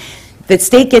Concord. The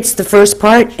state gets the first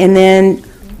part, and then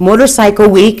Motorcycle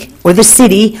Week, or the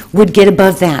city, would get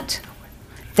above that.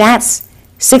 That's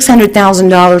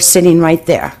 $600,000 sitting right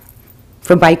there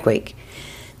for Bike Week.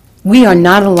 We are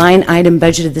not a line item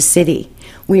budget of the city.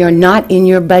 We are not in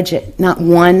your budget. Not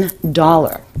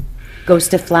 $1 goes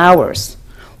to flowers,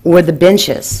 or the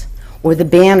benches, or the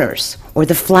banners, or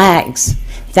the flags.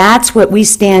 That's what we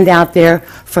stand out there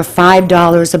for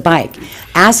 $5 a bike.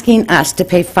 Asking us to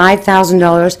pay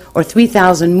 $5,000 or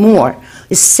 $3,000 more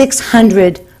is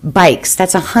 600 bikes.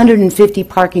 That's 150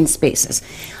 parking spaces.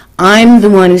 I'm the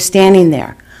one who's standing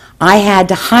there. I had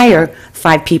to hire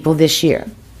 5 people this year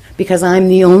because I'm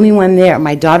the only one there.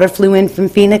 My daughter flew in from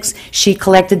Phoenix. She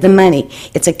collected the money.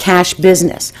 It's a cash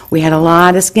business. We had a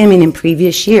lot of skimming in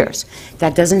previous years.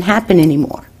 That doesn't happen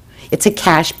anymore. It's a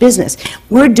cash business.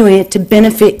 We're doing it to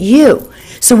benefit you.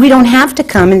 So we don't have to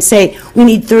come and say, we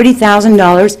need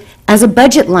 $30,000 as a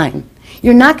budget line.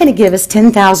 You're not going to give us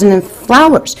 $10,000 in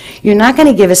flowers. You're not going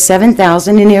to give us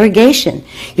 $7,000 in irrigation.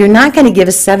 You're not going to give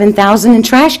us $7,000 in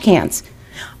trash cans.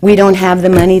 We don't have the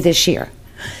money this year.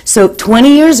 So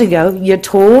 20 years ago, you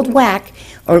told WAC,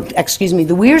 or excuse me,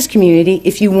 the Weirs community,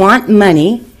 if you want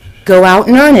money, go out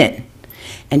and earn it.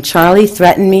 And Charlie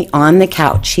threatened me on the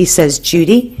couch. He says,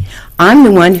 Judy, I'm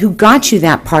the one who got you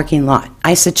that parking lot.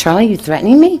 I said, Charlie, you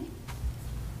threatening me?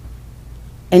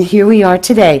 And here we are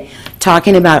today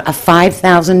talking about a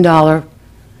 $5,000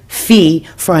 fee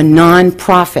for a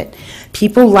nonprofit.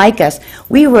 People like us,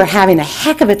 we were having a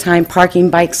heck of a time parking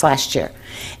bikes last year.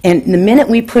 And the minute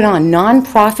we put on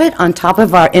nonprofit on top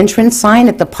of our entrance sign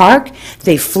at the park,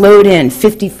 they flowed in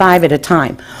 55 at a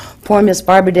time. Poor Miss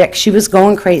Barbara Dick, she was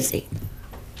going crazy.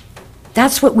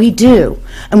 That's what we do.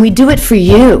 And we do it for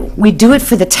you. We do it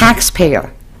for the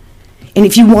taxpayer. And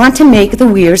if you want to make the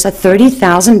Weirs a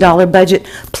 $30,000 budget,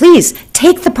 please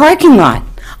take the parking lot.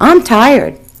 I'm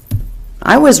tired.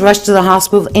 I was rushed to the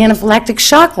hospital with anaphylactic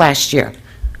shock last year.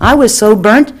 I was so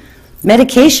burnt,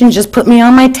 medication just put me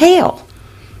on my tail.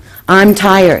 I'm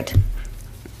tired.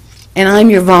 And I'm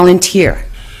your volunteer.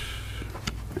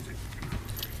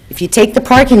 If you take the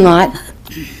parking lot,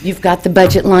 you've got the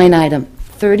budget line item.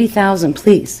 30,000,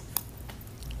 please.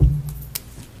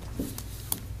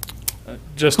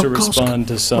 Just to Let's- respond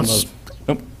to some let's- of,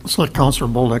 oh, Let's let Counselor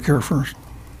Bolduc here first.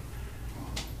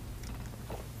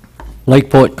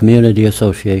 Lakeport Community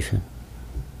Association.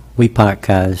 We park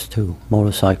cars too,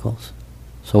 motorcycles.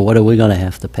 So what are we going to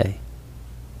have to pay?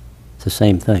 It's the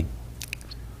same thing.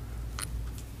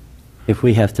 If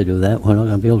we have to do that, we're not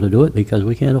going to be able to do it because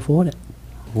we can't afford it.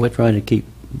 We're trying to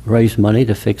raise money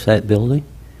to fix that building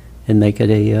and make it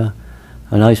a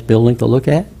nice building to look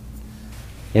at.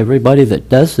 Everybody that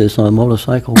does this on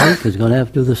Motorcycle Week is going to have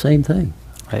to do the same thing.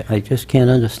 I just can't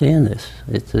understand this.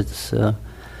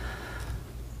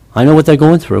 I know what they're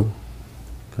going through,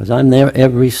 because I'm there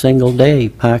every single day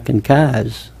parking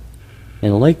cars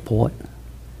in Lakeport,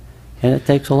 and it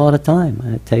takes a lot of time,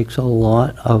 and it takes a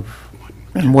lot of...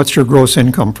 And what's your gross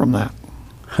income from that?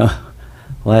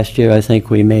 Last year, I think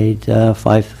we made $500.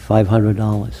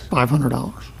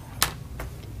 $500.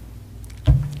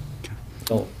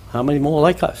 So how many more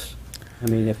like us? I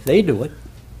mean, if they do it,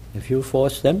 if you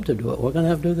force them to do it, we're going to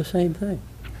have to do the same thing.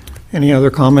 Any other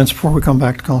comments before we come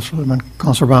back to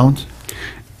Counselor Bounds?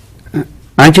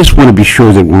 I just want to be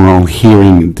sure that we're all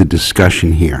hearing the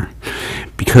discussion here,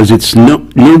 because it's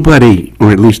nobody,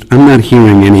 or at least I'm not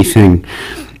hearing anything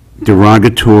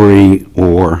derogatory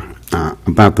or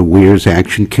about the Weirs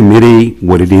Action Committee,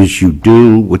 what it is you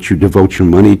do, what you devote your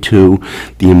money to,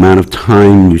 the amount of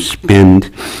time you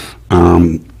spend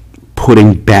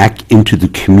putting back into the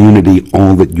community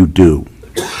all that you do.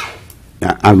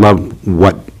 I love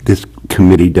what this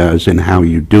committee does and how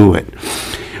you do it.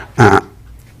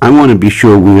 I want to be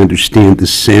sure we understand the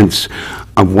sense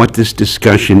of what this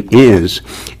discussion is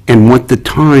and what the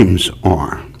times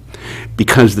are,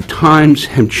 because the times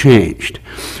have changed.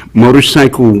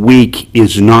 Motorcycle Week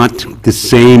is not the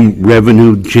same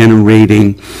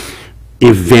revenue-generating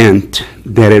event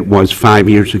that it was 5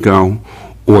 years ago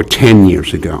or 10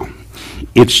 years ago.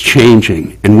 It's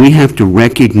changing, and we have to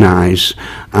recognize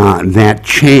that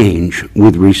change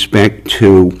with respect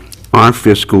to our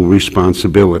fiscal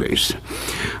responsibilities.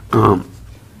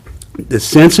 The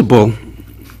sensible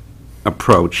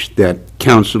approach that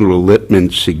Councilor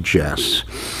Littman suggests,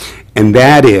 and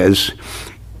that is,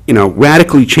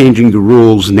 radically changing the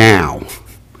rules now,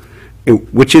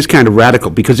 which is kind of radical,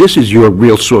 because this is your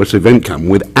real source of income.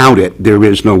 Without it, there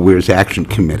is no Weirs Action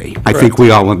Committee. I think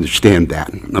we all understand that,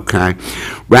 okay?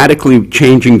 Radically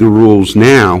changing the rules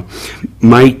now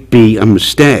might be a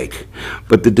mistake,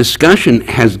 but the discussion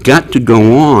has got to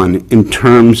go on in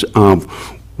terms of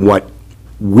what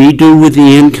we do with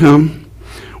the income,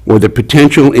 or the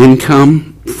potential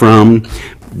income from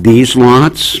these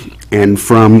lots, and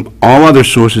from all other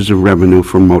sources of revenue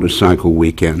from motorcycle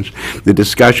weekends. The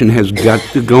discussion has got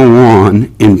to go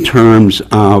on in terms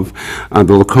of the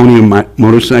Laconia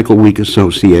Motorcycle Week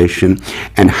Association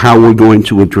and how we're going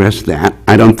to address that.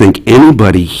 I don't think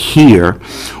anybody here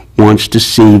wants to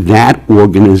see that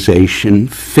organization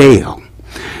fail.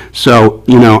 So,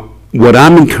 what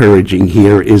I'm encouraging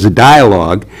here is a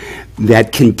dialogue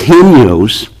that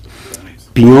continues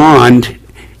beyond,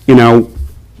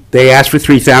 they asked for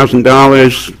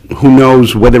 $3,000, who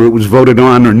knows whether it was voted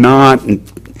on or not, and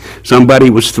somebody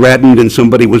was threatened and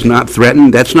somebody was not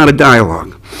threatened. That's not a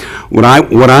dialogue. What I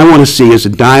want to see is a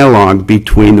dialogue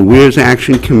between the Weirs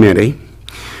Action Committee,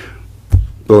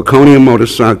 the Laconia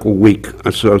Motorcycle Week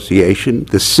Association,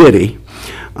 the city,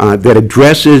 that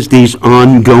addresses these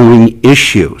ongoing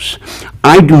issues.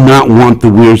 I do not want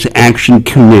the Weirs Action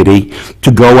Committee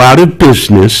to go out of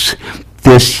business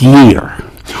this year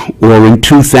or in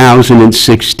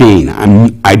 2016.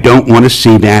 I don't want to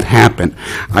see that happen.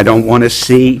 I don't want to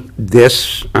see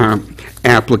this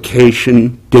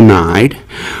application denied,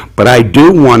 but I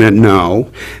do want to know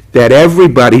that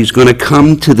everybody's going to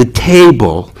come to the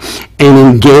table and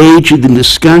engage in the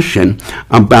discussion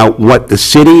about what the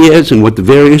city is and what the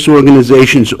various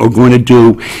organizations are going to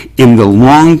do in the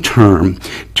long term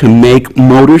to make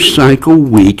Motorcycle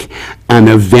Week an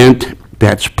event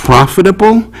that's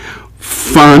profitable,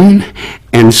 fun,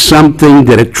 and something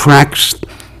that attracts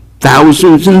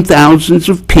thousands and thousands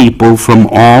of people from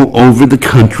all over the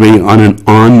country on an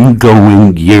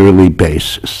ongoing yearly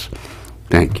basis.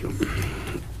 Thank you.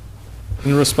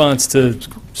 in response to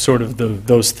sort of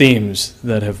those themes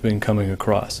that have been coming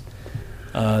across.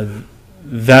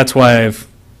 That's why I've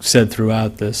said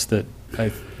throughout this that,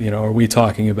 are we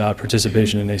talking about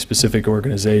participation in a specific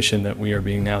organization that we are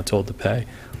being now told to pay?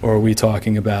 Or are we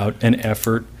talking about an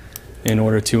effort in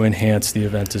order to enhance the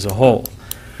event as a whole?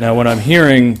 Now, what I'm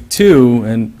hearing, too,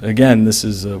 and again, this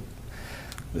is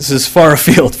far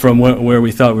afield from where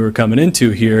we thought we were coming into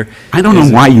here. I don't know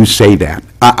why you say that.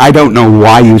 I don't know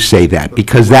why you say that,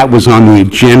 because that was on the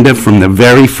agenda from the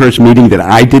very first meeting that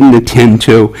I didn't attend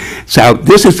to. So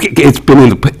it's been in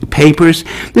the papers.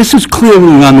 This is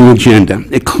clearly on the agenda.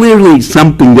 It's clearly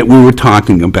something that we were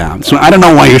talking about. So I don't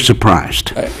know why you're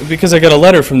surprised. Because I got a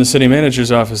letter from the city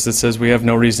manager's office that says we have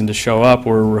no reason to show up.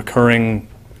 We're a recurring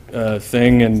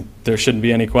thing, and there shouldn't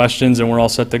be any questions, and we're all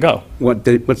set to go. What's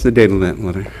the date of that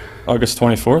letter? August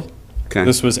 24th. Okay.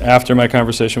 This was after my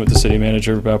conversation with the city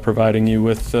manager about providing you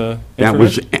with That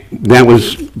information.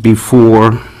 was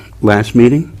before last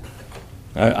meeting?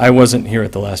 I wasn't here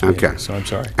at the last meeting, Okay. so I'm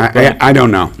sorry. I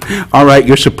don't know. All right,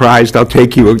 you're surprised. I'll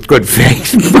take you a good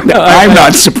faith. But I'm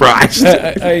not surprised.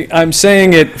 I'm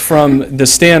saying it from the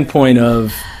standpoint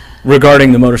of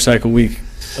regarding the Motorcycle Week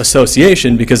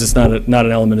Association, because it's not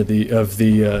an element of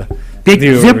the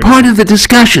They're part of the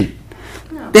discussion.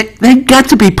 They've got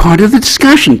to be part of the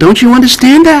discussion. Don't you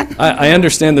understand that? I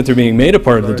understand that they're being made a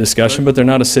part of the discussion, but they're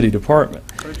not a city department.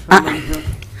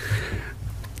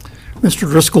 Mr.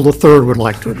 Driscoll III would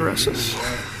like to address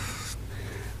us.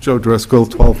 Joe Driscoll,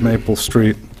 12 Maple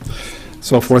Street,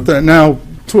 so forth. Now,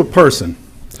 to a person,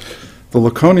 the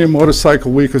Laconia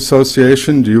Motorcycle Week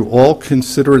Association, do you all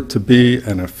consider it to be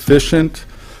an efficient,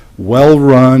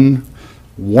 well-run,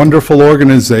 wonderful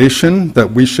organization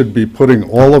that we should be putting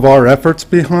all of our efforts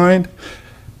behind?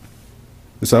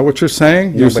 Is that what you're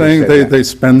saying? You're saying they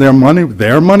spend their money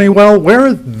well? Where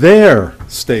are their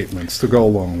statements to go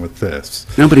along with this?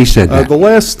 Nobody said that. The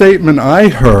last statement I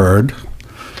heard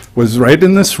was right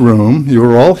in this room, you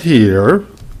were all here,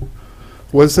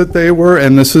 was that they were,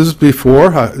 and this is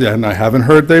before, and I haven't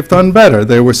heard they've done better,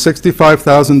 they were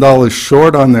 $65,000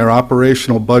 short on their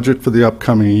operational budget for the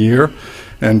upcoming year,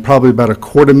 and probably about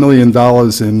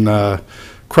 $250,000 in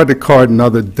credit card and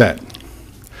other debt.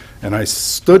 And I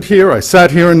sat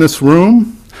here in this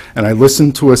room, and I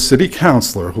listened to a city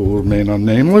councilor, who will remain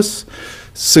unnameless,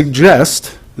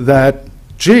 suggest that,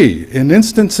 gee, in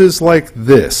instances like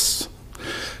this,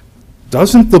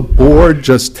 doesn't the board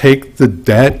just take the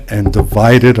debt and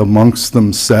divide it amongst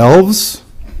themselves?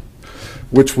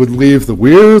 Which would leave the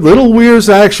Little Weirs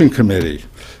Action Committee.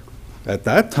 At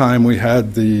that time, we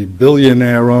had the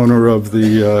billionaire owner of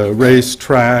the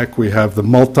racetrack, we have the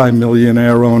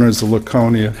multimillionaire owners of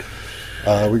Laconia,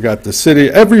 we got the city,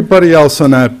 everybody else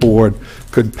on that board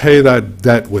could pay that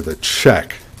debt with a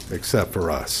check, except for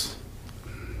us.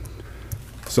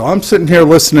 So I'm sitting here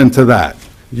listening to that.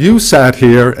 You sat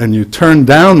here and you turned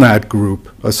down that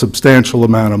group a substantial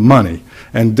amount of money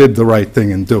and did the right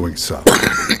thing in doing so,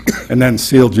 and then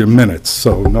sealed your minutes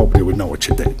so nobody would know what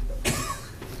you did.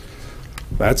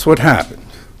 That's what happened.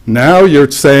 Now you're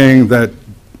saying that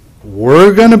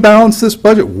we're going to balance this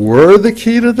budget? We're the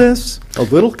key to this? A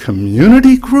little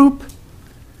community group?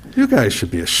 You guys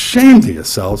should be ashamed of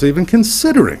yourselves even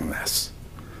considering this.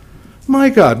 My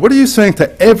God, what are you saying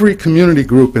to every community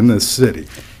group in this city?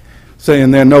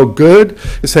 Saying they're no good?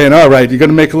 You're saying, all right, you're going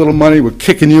to make a little money, we're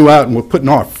kicking you out, and we're putting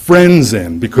our friends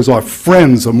in because our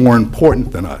friends are more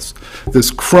important than us.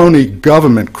 This crony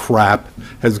government crap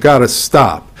has got to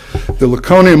stop. The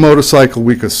Laconia Motorcycle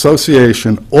Week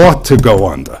Association ought to go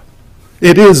under.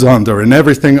 It is under, and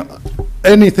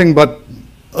anything but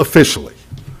officially.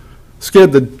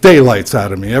 Scared the daylights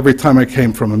out of me every time I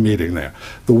came from a meeting there.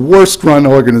 The worst run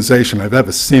organization I've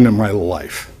ever seen in my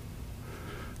life.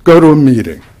 Go to a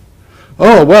meeting.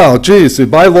 Oh, well, geez, the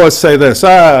bylaws say this.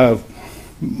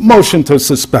 Motion to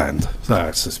suspend.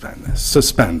 Suspend this,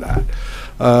 suspend that.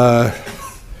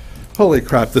 Holy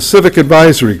crap, the Civic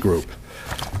Advisory Group.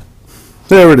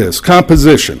 There it is,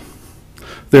 composition.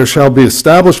 There shall be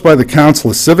established by the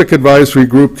council a civic advisory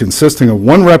group consisting of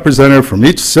one representative from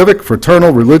each civic,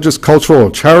 fraternal, religious, cultural,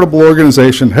 or charitable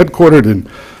organization headquartered in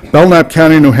Belknap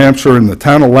County, New Hampshire, in the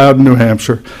town of Loudon, New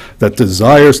Hampshire, that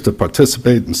desires to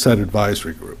participate in said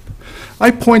advisory group.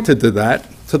 I pointed to that,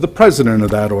 to the president of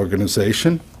that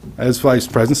organization, as vice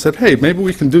president, said, hey, maybe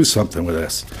we can do something with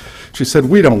this. She said,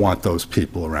 we don't want those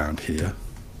people around here.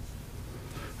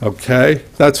 Okay,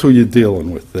 that's who you're dealing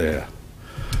with there.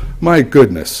 My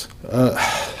goodness,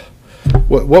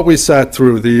 what we sat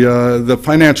through, the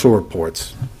financial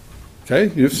reports,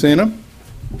 okay, you've seen them,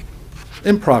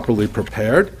 improperly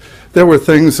prepared. There were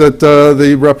things that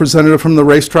the representative from the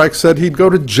racetrack said he'd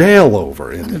go to jail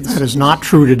over. That is not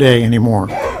true today anymore.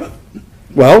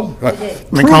 Well, I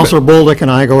mean, Counselor Bolduc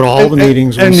and I go to all the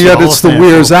meetings. we and see yet all it's the financial-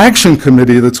 Weirs Action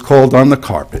Committee that's called on the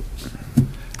carpet.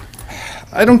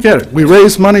 I don't get it. We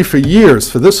raised money for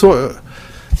years for this.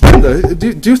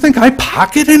 Do you think I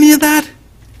pocket any of that?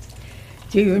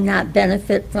 Do you not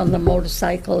benefit from the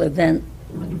motorcycle event?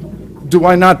 Do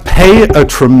I not pay a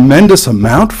tremendous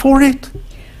amount for it?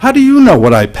 How do you know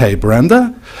what I pay,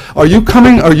 Brenda? Are you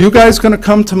guys going to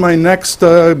come to my next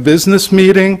business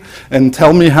meeting and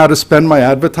tell me how to spend my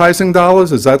advertising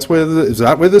dollars? Is that where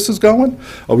this is going?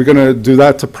 Are we going to do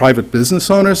that to private business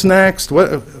owners next?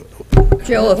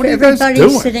 Joe, if What are you guys doing?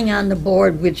 everybody sitting on the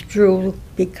board withdrew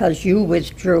because you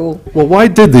withdrew. Well, why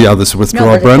did the others No, withdraw,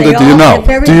 but if Brenda? they Do you all- know? If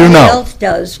Do you everybody know? else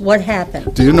does, what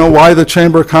happened? Do you know why the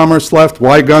Chamber of Commerce left,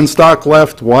 why Gunstock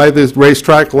left, why the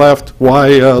racetrack left, why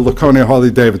Laconia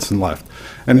Harley-Davidson left?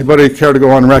 Anybody care to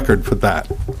go on record for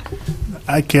that?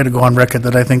 I care to go on record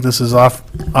that I think this is off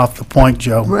the point,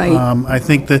 Joe. Right. I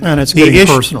think that. And it's the getting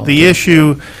issue- personal, The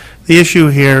too. issue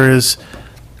here is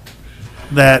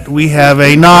that we have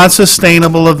a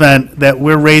non-sustainable event, that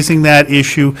we're raising that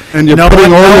issue. And you're No putting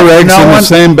one- all no- your eggs no in the one-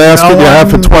 same basket no you have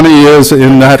for one- 20 years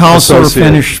in that Counselor,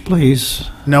 association. finish, please.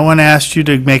 No one asked you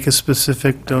to make a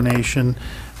specific donation,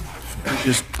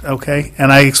 just, okay?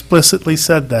 And I explicitly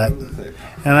said that.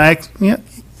 And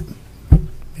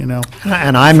you know.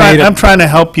 And I made I'm it, trying to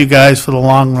help you guys for the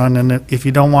long run, and if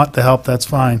you don't want the help, that's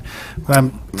fine. But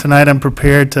tonight I'm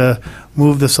prepared to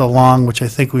move this along, which I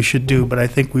think we should do, but I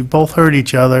think we both heard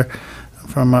each other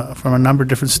from a number of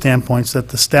different standpoints, that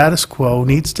the status quo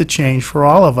needs to change for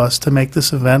all of us to make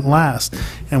this event last.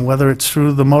 And whether it's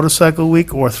through the motorcycle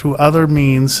week or through other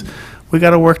means, we got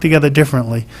to work together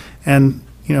differently. And,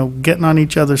 you know, getting on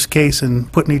each other's case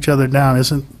and putting each other down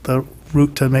isn't the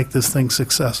route to make this thing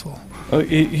successful.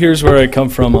 Here's where I come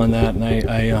from on that, and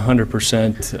I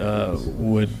 100%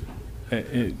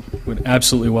 would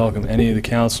absolutely welcome any of the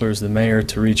counselors, the mayor,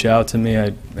 to reach out to me.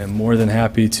 I am more than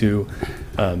happy to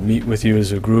meet with you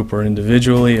as a group or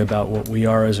individually about what we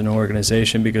are as an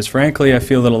organization, because frankly, I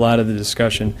feel that a lot of the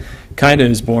discussion kind of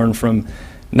is born from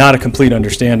not a complete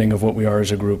understanding of what we are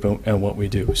as a group and what we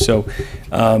do. So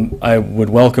I would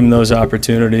welcome those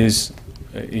opportunities.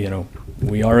 You know,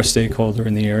 we are a stakeholder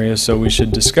in the area, so we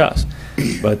should discuss.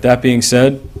 But that being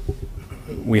said,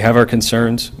 we have our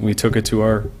concerns. We took it to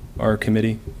our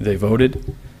committee. They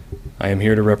voted. I am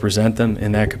here to represent them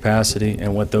in that capacity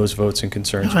and what those votes and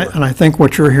concerns were. and I think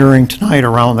what you're hearing tonight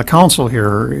around the council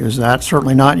here is that,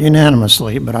 certainly not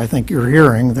unanimously, but I think you're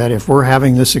hearing that if we're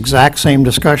having this exact same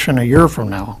discussion a year from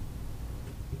now,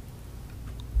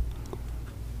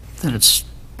 that it's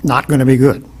not going to be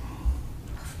good.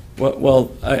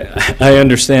 Well, I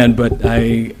understand, but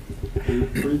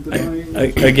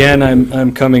again,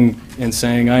 I'm coming and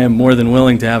saying I am more than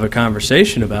willing to have a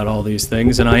conversation about all these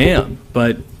things, and I am.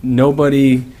 But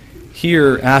nobody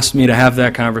here asked me to have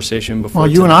that conversation before.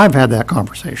 Well, you and tonight. I have had that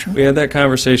conversation. We had that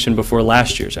conversation before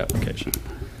last year's application.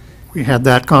 We had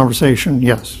that conversation,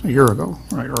 yes, a year ago,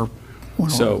 right, or... well,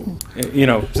 So, you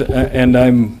know, and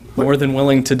I'm more than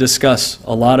willing to discuss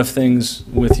a lot of things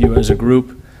with you as a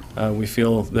group. We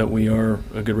feel that we are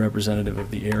a good representative of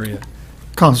the area.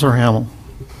 Counselor Hamel.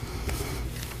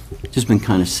 Just been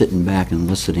kind of sitting back and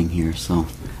listening here, so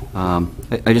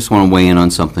I just want to weigh in on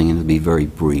something and to be very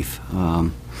brief.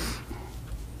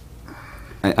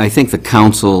 I think the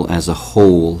council as a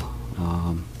whole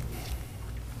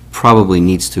probably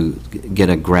needs to get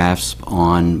a grasp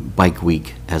on Bike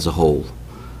Week as a whole.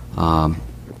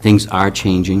 Things are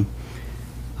changing.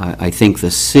 I think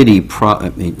the city,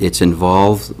 it's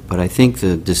involved, but I think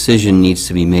the decision needs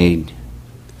to be made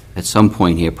at some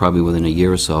point here, probably within a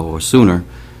year or so or sooner,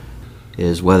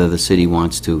 is whether the city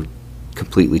wants to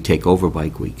completely take over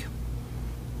Bike Week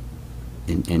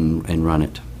and run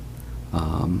it.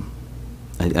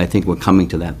 I think we're coming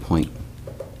to that point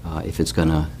if it's going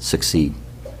to succeed.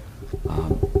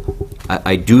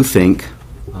 I do think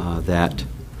that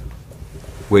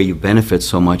where you benefit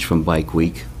so much from Bike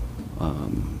Week,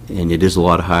 and it is a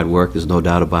lot of hard work, there's no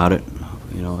doubt about it.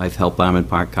 You know, I've helped Armand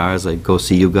park cars. I go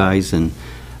see you guys, and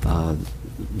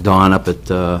Dawn up at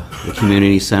the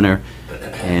community center,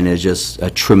 and there's just a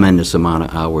tremendous amount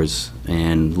of hours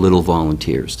and little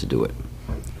volunteers to do it.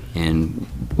 And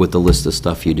with the list of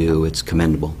stuff you do, it's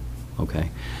commendable, okay?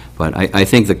 But I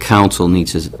think the council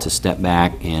needs to step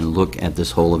back and look at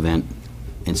this whole event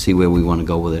and see where we want to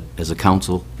go with it as a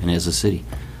council and as a city.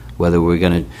 Whether we're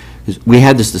going to, we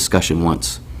had this discussion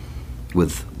once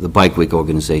with the Bike Week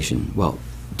organization. Well,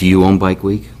 do you own Bike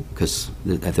Week? Because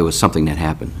there was something that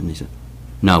happened, and they said,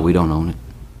 no, we don't own it.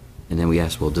 And then we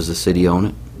asked, well, does the city own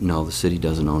it? No, the city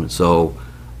doesn't own it. So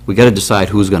we got to decide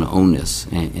who's going to own this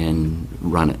and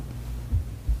run it.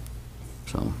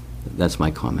 So that's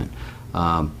my comment.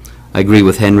 I agree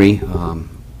with Henry.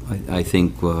 I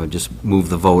think just move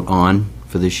the vote on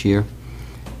for this year.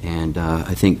 And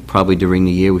I think probably during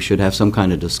the year, we should have some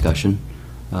kind of discussion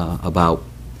about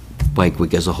Bike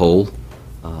Week as a whole.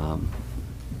 I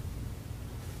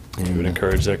would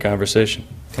encourage that conversation.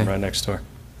 Okay. Right next door.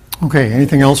 Okay,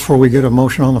 anything else before we get a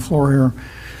motion on the floor here?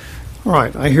 All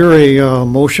right, I hear a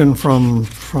motion from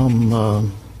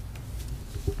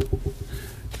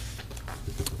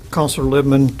Councilor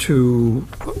Libman to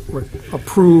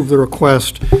approve the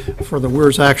request for the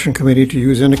Weirs Action Committee to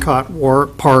use Endicott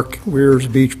Park, Weirs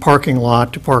Beach parking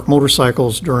lot to park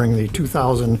motorcycles during the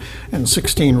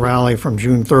 2016 rally from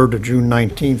June 3rd to June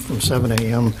 19th from 7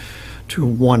 a.m. to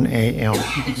 1 a.m.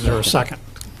 Is there a second?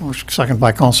 Second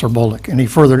by Councilor Bullock. Any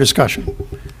further discussion?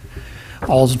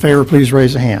 All those in favor, please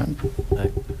raise a hand.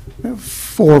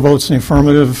 4 votes in the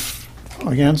affirmative,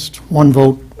 against, 1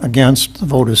 vote against. The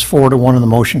vote is 4-1, and the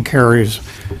motion carries,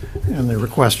 and the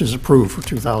request is approved for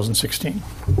 2016.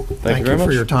 Thank you very much.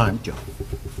 for your time.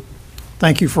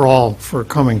 Thank you for all for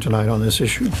coming tonight on this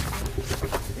issue.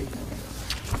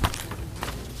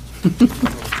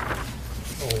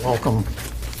 Welcome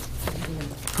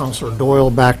Councilor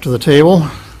Doyle back to the table.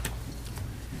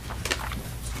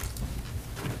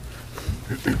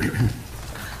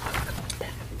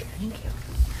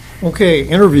 Okay,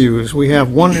 interviews. We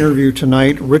have one interview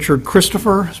tonight. Richard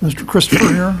Christopher. Is Mr.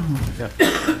 Christopher here?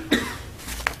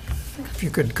 If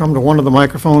you could come to one of the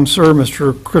microphones, sir.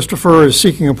 Mr. Christopher is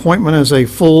seeking appointment as a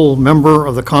full member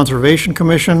of the Conservation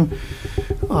Commission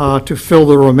to fill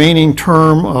the remaining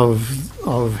term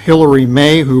of Hillary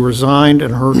May, who resigned,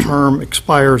 and her term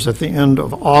expires at the end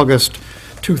of August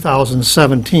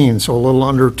 2017, so a little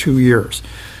under 2 years.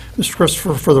 Mr.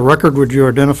 Christopher, for the record, would you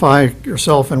identify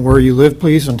yourself and where you live,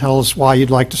 please, and tell us why you'd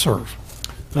like to serve?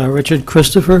 Richard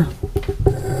Christopher,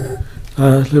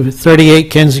 live at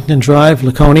 38 Kensington Drive,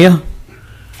 Laconia.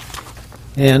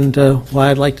 And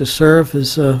why I'd like to serve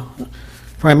is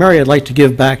primarily I'd like to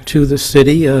give back to the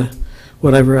city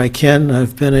whatever I can.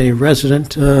 I've been a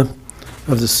resident of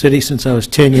the city since I was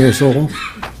 10 years old,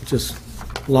 which is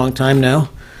a long time now.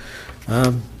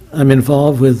 I'm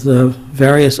involved with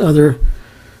various other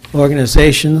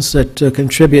organizations that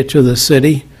contribute to the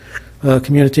city,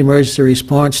 Community Emergency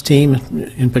Response Team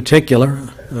in particular.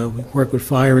 We work with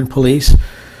fire and police.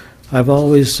 I've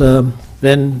always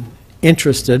been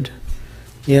interested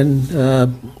in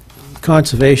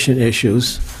conservation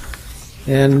issues,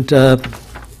 and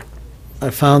I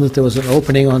found that there was an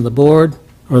opening on the board,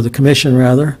 or the commission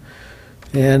rather,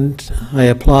 and I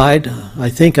applied. I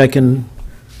think I can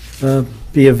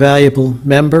be a valuable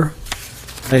member.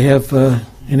 I have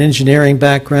an engineering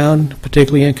background,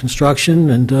 particularly in construction,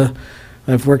 and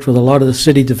I've worked with a lot of the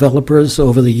city developers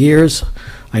over the years.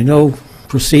 I know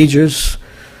procedures,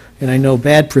 and I know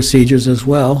bad procedures as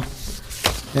well,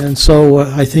 and so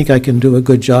I think I can do a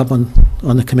good job on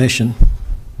the commission.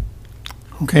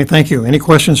 Okay, thank you. Any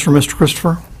questions for Mr.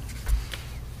 Christopher?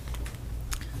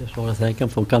 Just want to thank him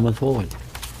for coming forward.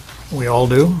 We all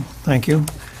do. Thank you.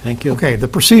 Thank you. Okay, the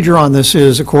procedure on this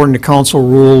is, according to council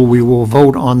rule, we will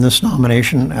vote on this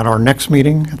nomination at our next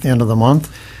meeting at the end of the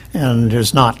month, and it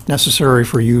is not necessary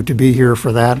for you to be here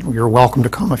for that. You're welcome to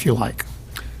come if you like.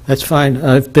 That's fine.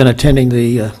 I've been attending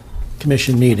the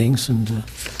commission meetings and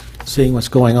seeing what's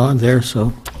going on there,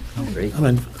 so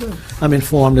I'm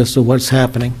informed as to what's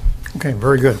happening. Okay,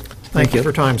 very good. Thank you for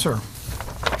your time, sir.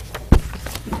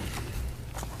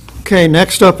 Okay,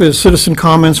 next up is citizen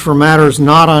comments for matters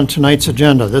not on tonight's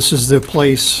agenda. This is the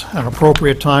place, an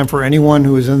appropriate time for anyone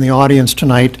who is in the audience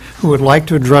tonight who would like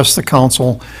to address the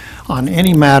council on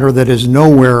any matter that is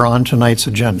nowhere on tonight's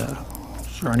agenda.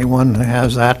 Is there anyone who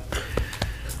has that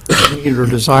need or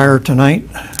desire tonight?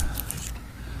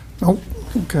 Nope.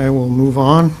 Okay, we'll move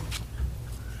on.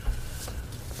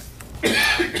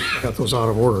 Got those out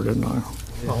of order, didn't I?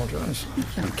 Apologize.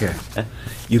 Okay.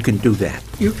 You can do that.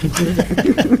 You can do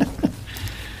that.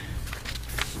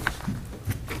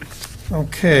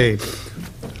 Okay.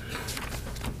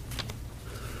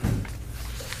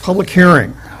 Public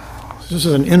hearing. This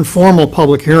is an informal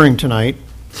public hearing tonight,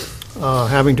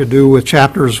 having to do with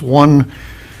chapters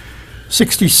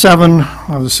 167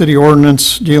 of the city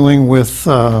ordinance dealing with,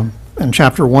 and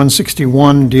chapter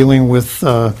 161 dealing with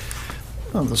the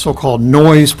so-called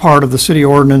noise part of the city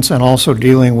ordinance, and also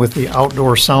dealing with the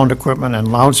outdoor sound equipment and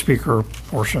loudspeaker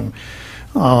portion.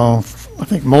 I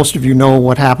think most of you know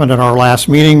what happened at our last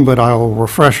meeting, but I'll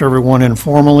refresh everyone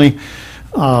informally.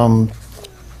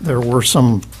 There were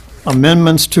some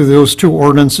amendments to those two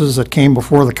ordinances that came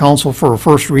before the council for a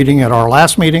first reading at our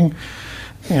last meeting,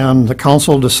 and the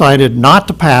council decided not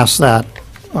to pass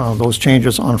those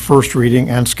changes on first reading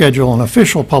and schedule an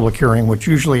official public hearing, which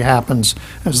usually happens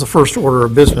as the first order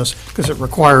of business because it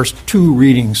requires 2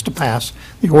 readings to pass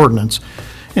the ordinance.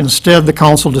 Instead, the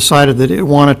council decided that it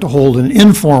wanted to hold an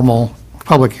informal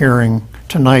public hearing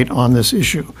tonight on this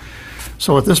issue.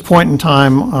 So at this point in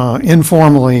time,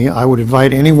 informally, I would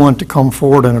invite anyone to come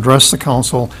forward and address the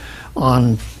council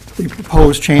on the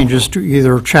proposed changes to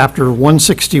either Chapter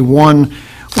 161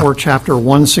 or Chapter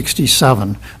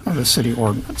 167 of the city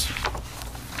ordinance.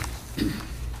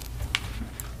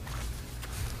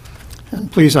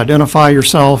 And please identify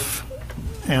yourself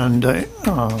and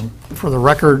for the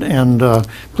record, and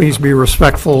please be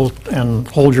respectful and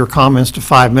hold your comments to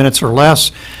 5 minutes or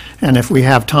less. And if we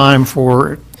have time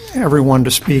for everyone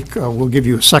to speak, we'll give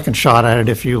you a second shot at it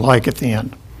if you like at the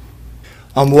end.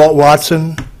 I'm Walt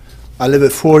Watson. I live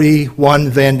at 41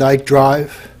 Van Dyke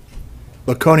Drive,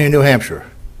 Laconia, New Hampshire.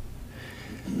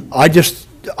 I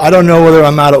don't know whether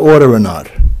I'm out of order or not.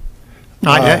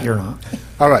 Not yet, you're not.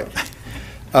 All right.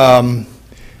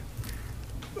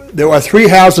 There are 3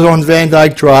 houses on Van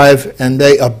Dyke Drive, and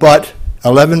they abut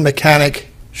 11 Mechanic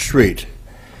Street.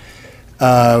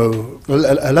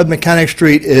 11 Mechanic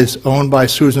Street is owned by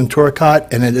Susan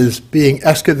Turcott, and it is being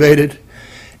excavated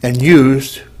and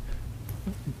used,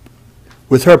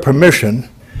 with her permission,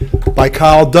 by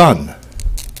Kyle Dunn.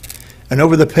 And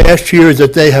over the past years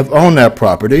that they have owned that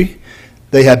property,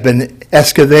 they have been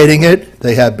excavating it,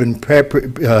 they have been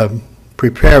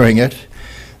preparing it,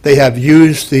 they have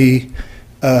used the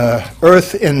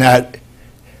earth in that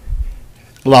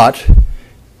lot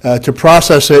to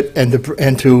process it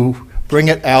and to bring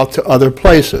it out to other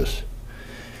places.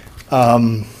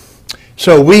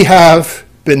 So we have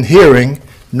been hearing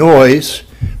noise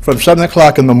from 7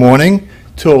 o'clock in the morning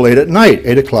till late at night,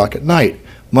 8 o'clock at night,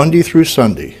 Monday through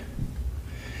Sunday.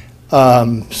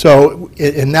 So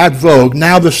in that vogue,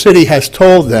 now the city has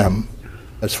told them,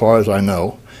 as far as I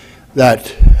know,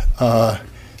 that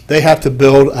they have to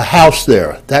build a house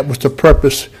there. That was the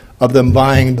purpose of them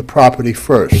buying the property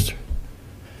first.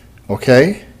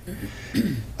 Okay?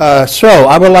 So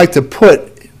I would like to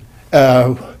put,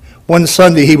 one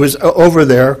Sunday he was over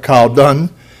there, Kyle Dunn,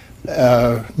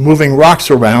 moving rocks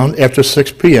around after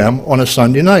 6 p.m. on a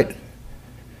Sunday night.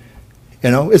 You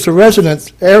know, it's a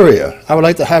residence area. I would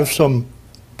like to have some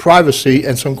privacy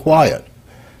and some quiet.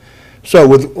 So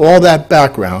with all that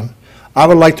background, I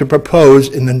would like to propose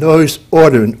in the noise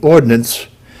ordinance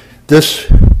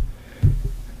this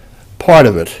part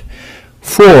of it.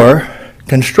 For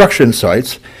construction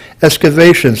sites,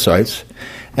 excavation sites,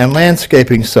 and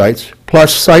landscaping sites,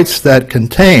 plus sites that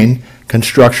contain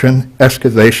construction,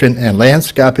 excavation, and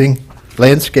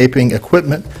landscaping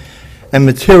equipment and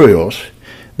materials,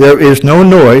 there is no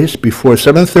noise before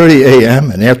 7:30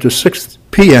 a.m. and after 6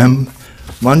 p.m.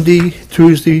 Monday,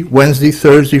 Tuesday, Wednesday,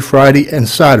 Thursday, Friday, and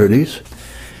Saturdays,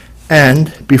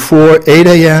 and before 8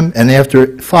 a.m. and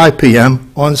after 5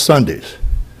 p.m. on Sundays,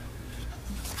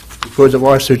 because of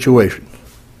our situation.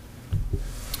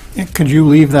 Could you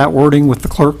leave that wording with the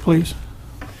clerk, please?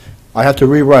 I have to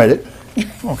rewrite it.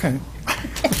 Okay.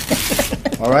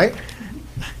 All right?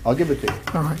 I'll give it to you.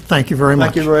 All right. Thank you very much.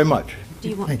 Thank you very much.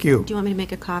 Thank you. Do you want me to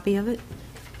make a copy of it?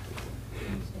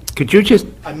 Could you just,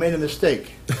 I made a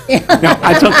mistake.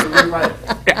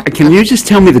 can you just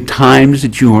tell me the times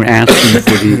that you were asking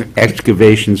for the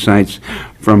excavation sites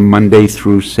from Monday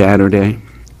through Saturday?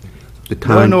 The No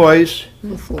time? noise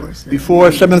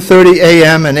Before 7:30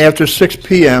 a.m. and after 6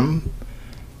 p.m.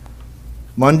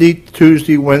 Monday,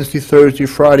 Tuesday, Wednesday, Thursday,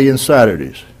 Friday, and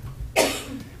Saturdays.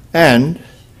 And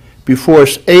before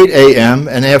 8 a.m.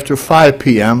 and after 5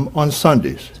 p.m. on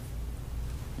Sundays.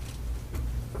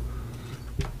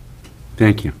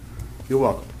 Thank you. You're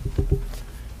welcome.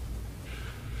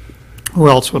 Who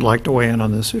else would like to weigh in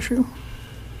on this issue?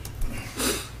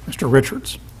 Mr.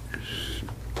 Richards.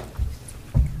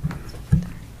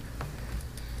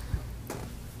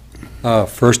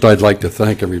 First, I'd like to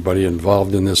thank everybody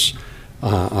involved in this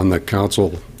on the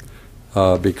council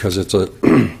because it's a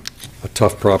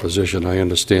tough proposition. I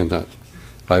understand that.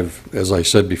 As I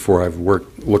said before, I've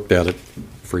looked at it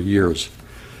for years.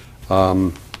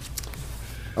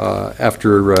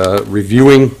 After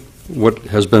reviewing what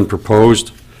has been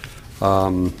proposed,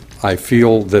 I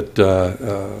feel that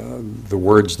the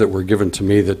words that were given to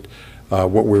me, that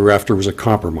what we were after was a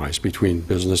compromise between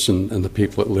business and the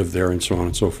people that live there and so on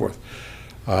and so forth.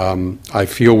 I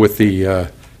feel with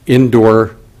the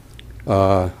indoor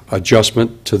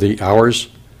adjustment to the hours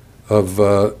of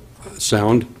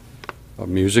sound,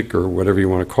 music, or whatever you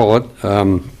want to call it,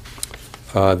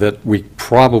 that we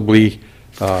probably,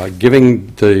 giving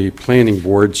the planning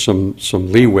board some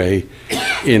leeway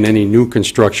in any new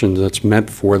construction that's meant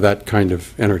for that kind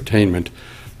of entertainment,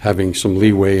 having some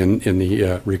leeway in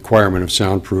the requirement of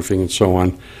soundproofing and so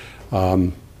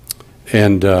on,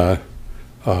 and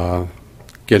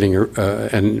getting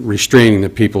and restraining the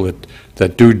people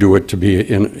that do it to be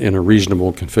in a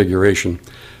reasonable configuration.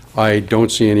 I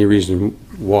don't see any reason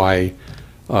why,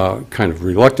 kind of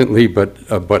reluctantly,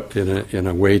 but in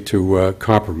a way to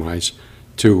compromise,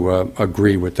 to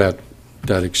agree with that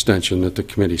extension that the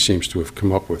committee seems to have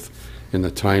come up with in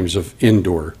the times of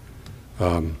indoor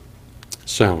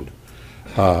sound.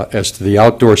 As to the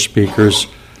outdoor speakers,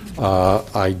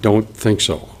 I don't think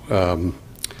so.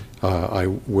 I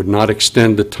would not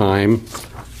extend the time.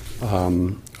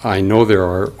 I know there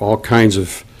are all kinds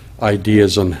of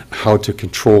ideas on how to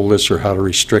control this or how to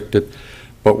restrict it,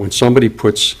 but when somebody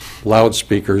puts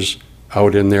loudspeakers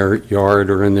out in their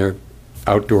yard or in their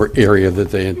outdoor area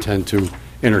that they intend to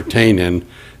entertain in,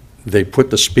 they put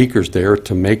the speakers there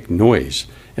to make noise,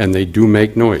 and they do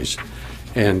make noise.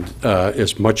 And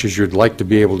as much as you'd like to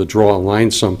be able to draw a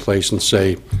line someplace and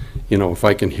say, you know, if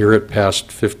I can hear it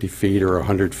past 50 feet or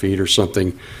 100 feet or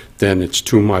something, then it's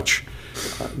too much.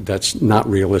 That's not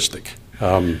realistic.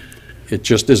 It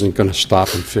just isn't going to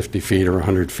stop in 50 feet or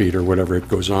 100 feet or whatever. It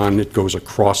goes on. It goes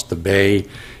across the bay.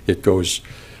 It goes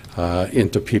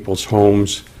into people's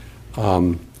homes.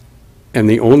 And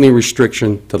the only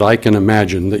restriction that I can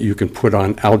imagine that you can put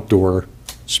on outdoor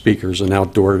speakers and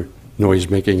outdoor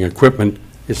noise-making equipment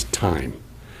is time.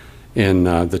 And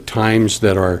the times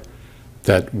that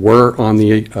were on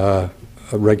the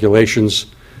regulations,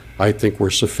 I think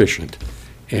were sufficient.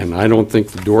 And I don't think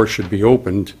the door should be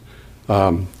opened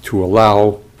to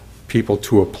allow people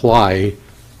to apply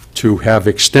to have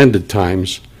extended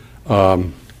times,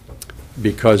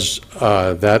 because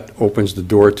that opens the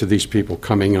door to these people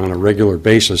coming on a regular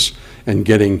basis and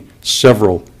getting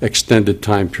several extended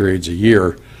time periods a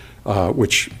year,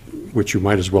 which you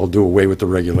might as well do away with the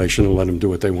regulation and let them do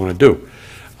what they want to do.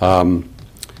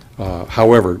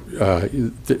 However,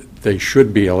 they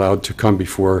should be allowed to come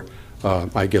before,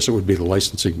 I guess it would be the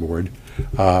licensing board,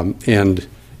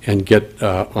 and get,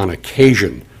 on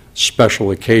occasion,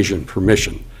 special occasion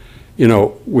permission. You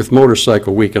know, with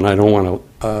Motorcycle Week, and I don't want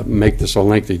to make this a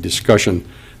lengthy discussion,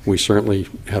 we certainly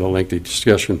had a lengthy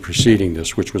discussion preceding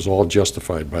this, which was all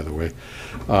justified, by the way.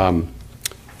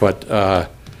 But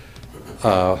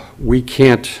we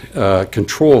can't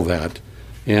control that.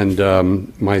 And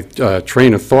my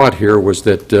train of thought here was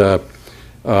that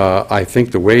I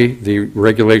think the way the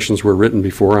regulations were written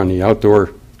before on the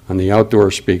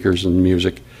outdoor speakers and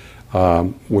music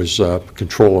was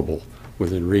controllable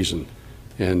within reason.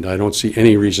 And I don't see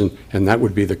any reason, and that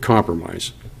would be the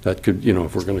compromise. That could, you know,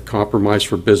 if we're going to compromise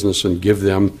for business and give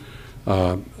them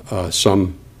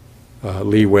some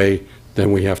leeway,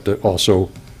 then we have to also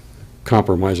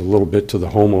compromise a little bit to the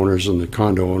homeowners and the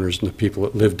condo owners and the people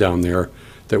that live down there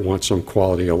that want some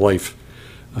quality of life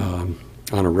on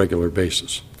a regular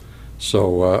basis.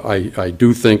 So I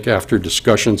do think after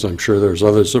discussions, I'm sure there's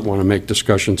others that want to make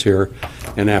discussions here,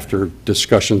 and after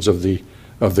discussions of the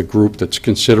group that's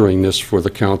considering this for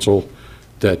the council,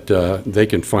 that they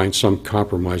can find some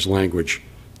compromise language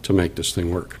to make this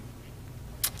thing work.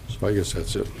 So I guess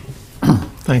that's it.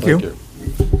 Thank you.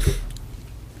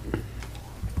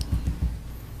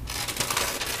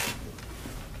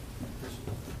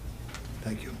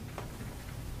 Thank you.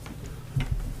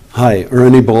 Hi,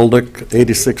 Ernie Bolduc,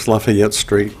 86 Lafayette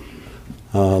Street,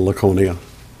 Laconia.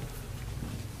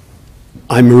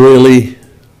 I'm really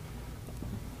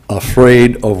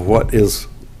afraid of what is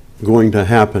going to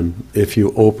happen if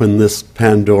you open this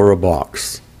Pandora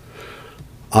box.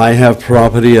 I have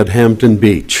property at Hampton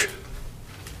Beach,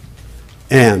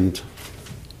 and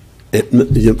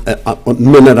the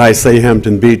minute I say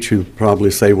Hampton Beach, you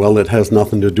probably say, well, it has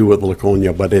nothing to do with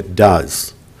Laconia, but it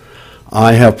does.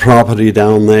 I have property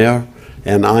down there,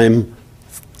 and I'm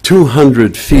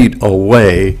 200 feet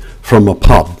away from a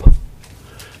pub.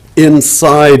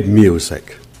 Inside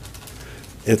music.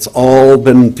 It's all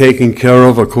been taken care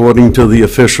of according to the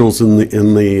officials in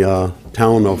the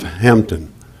town of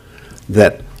Hampton,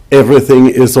 that everything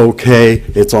is okay,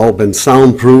 it's all been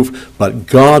soundproof, but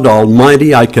God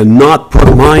Almighty, I cannot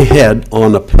put my head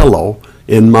on a pillow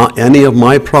in any of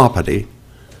my property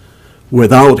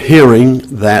without hearing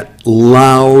that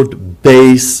loud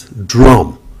bass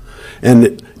drum.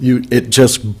 And it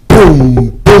just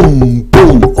boom, boom,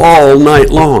 boom all night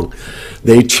long.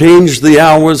 They changed the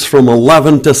hours from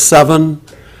 11 to 7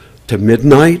 to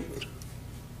midnight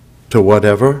to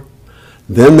whatever.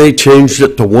 Then they changed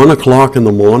it to 1 o'clock in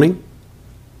the morning.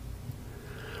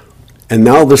 And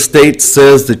now the state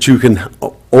says that you can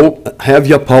have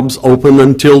your pubs open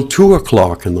until 2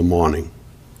 o'clock in the morning.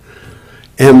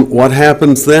 And what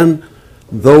happens then?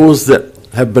 Those that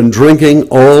have been drinking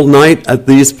all night at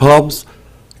these pubs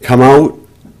come out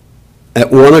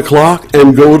at 1 o'clock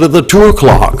and go to the 2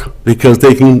 o'clock because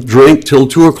they can drink till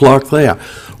 2 o'clock there.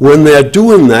 When they're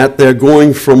doing that, they're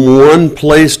going from one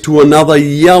place to another,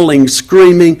 yelling,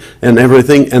 screaming, and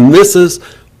everything. And this is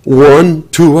 1,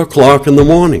 2 o'clock in the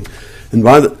morning. And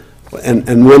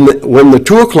when the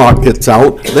 2 o'clock gets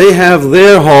out, they have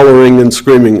their hollering and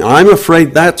screaming. I'm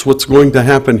afraid that's what's going to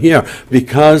happen here,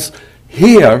 because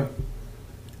here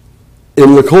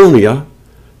in Laconia,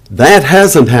 that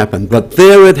hasn't happened, but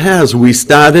there it has. We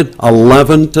started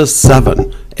 11 to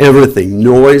 7, everything,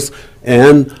 noise,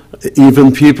 and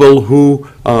even people who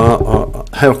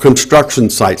have construction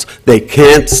sites. They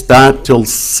can't start till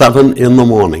 7 in the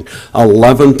morning,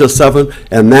 11 to 7,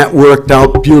 and that worked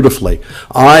out beautifully.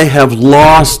 I have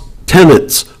lost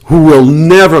tenants who will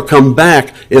never come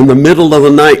back in the middle of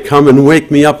the night, come and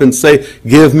wake me up and say,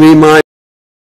 give me my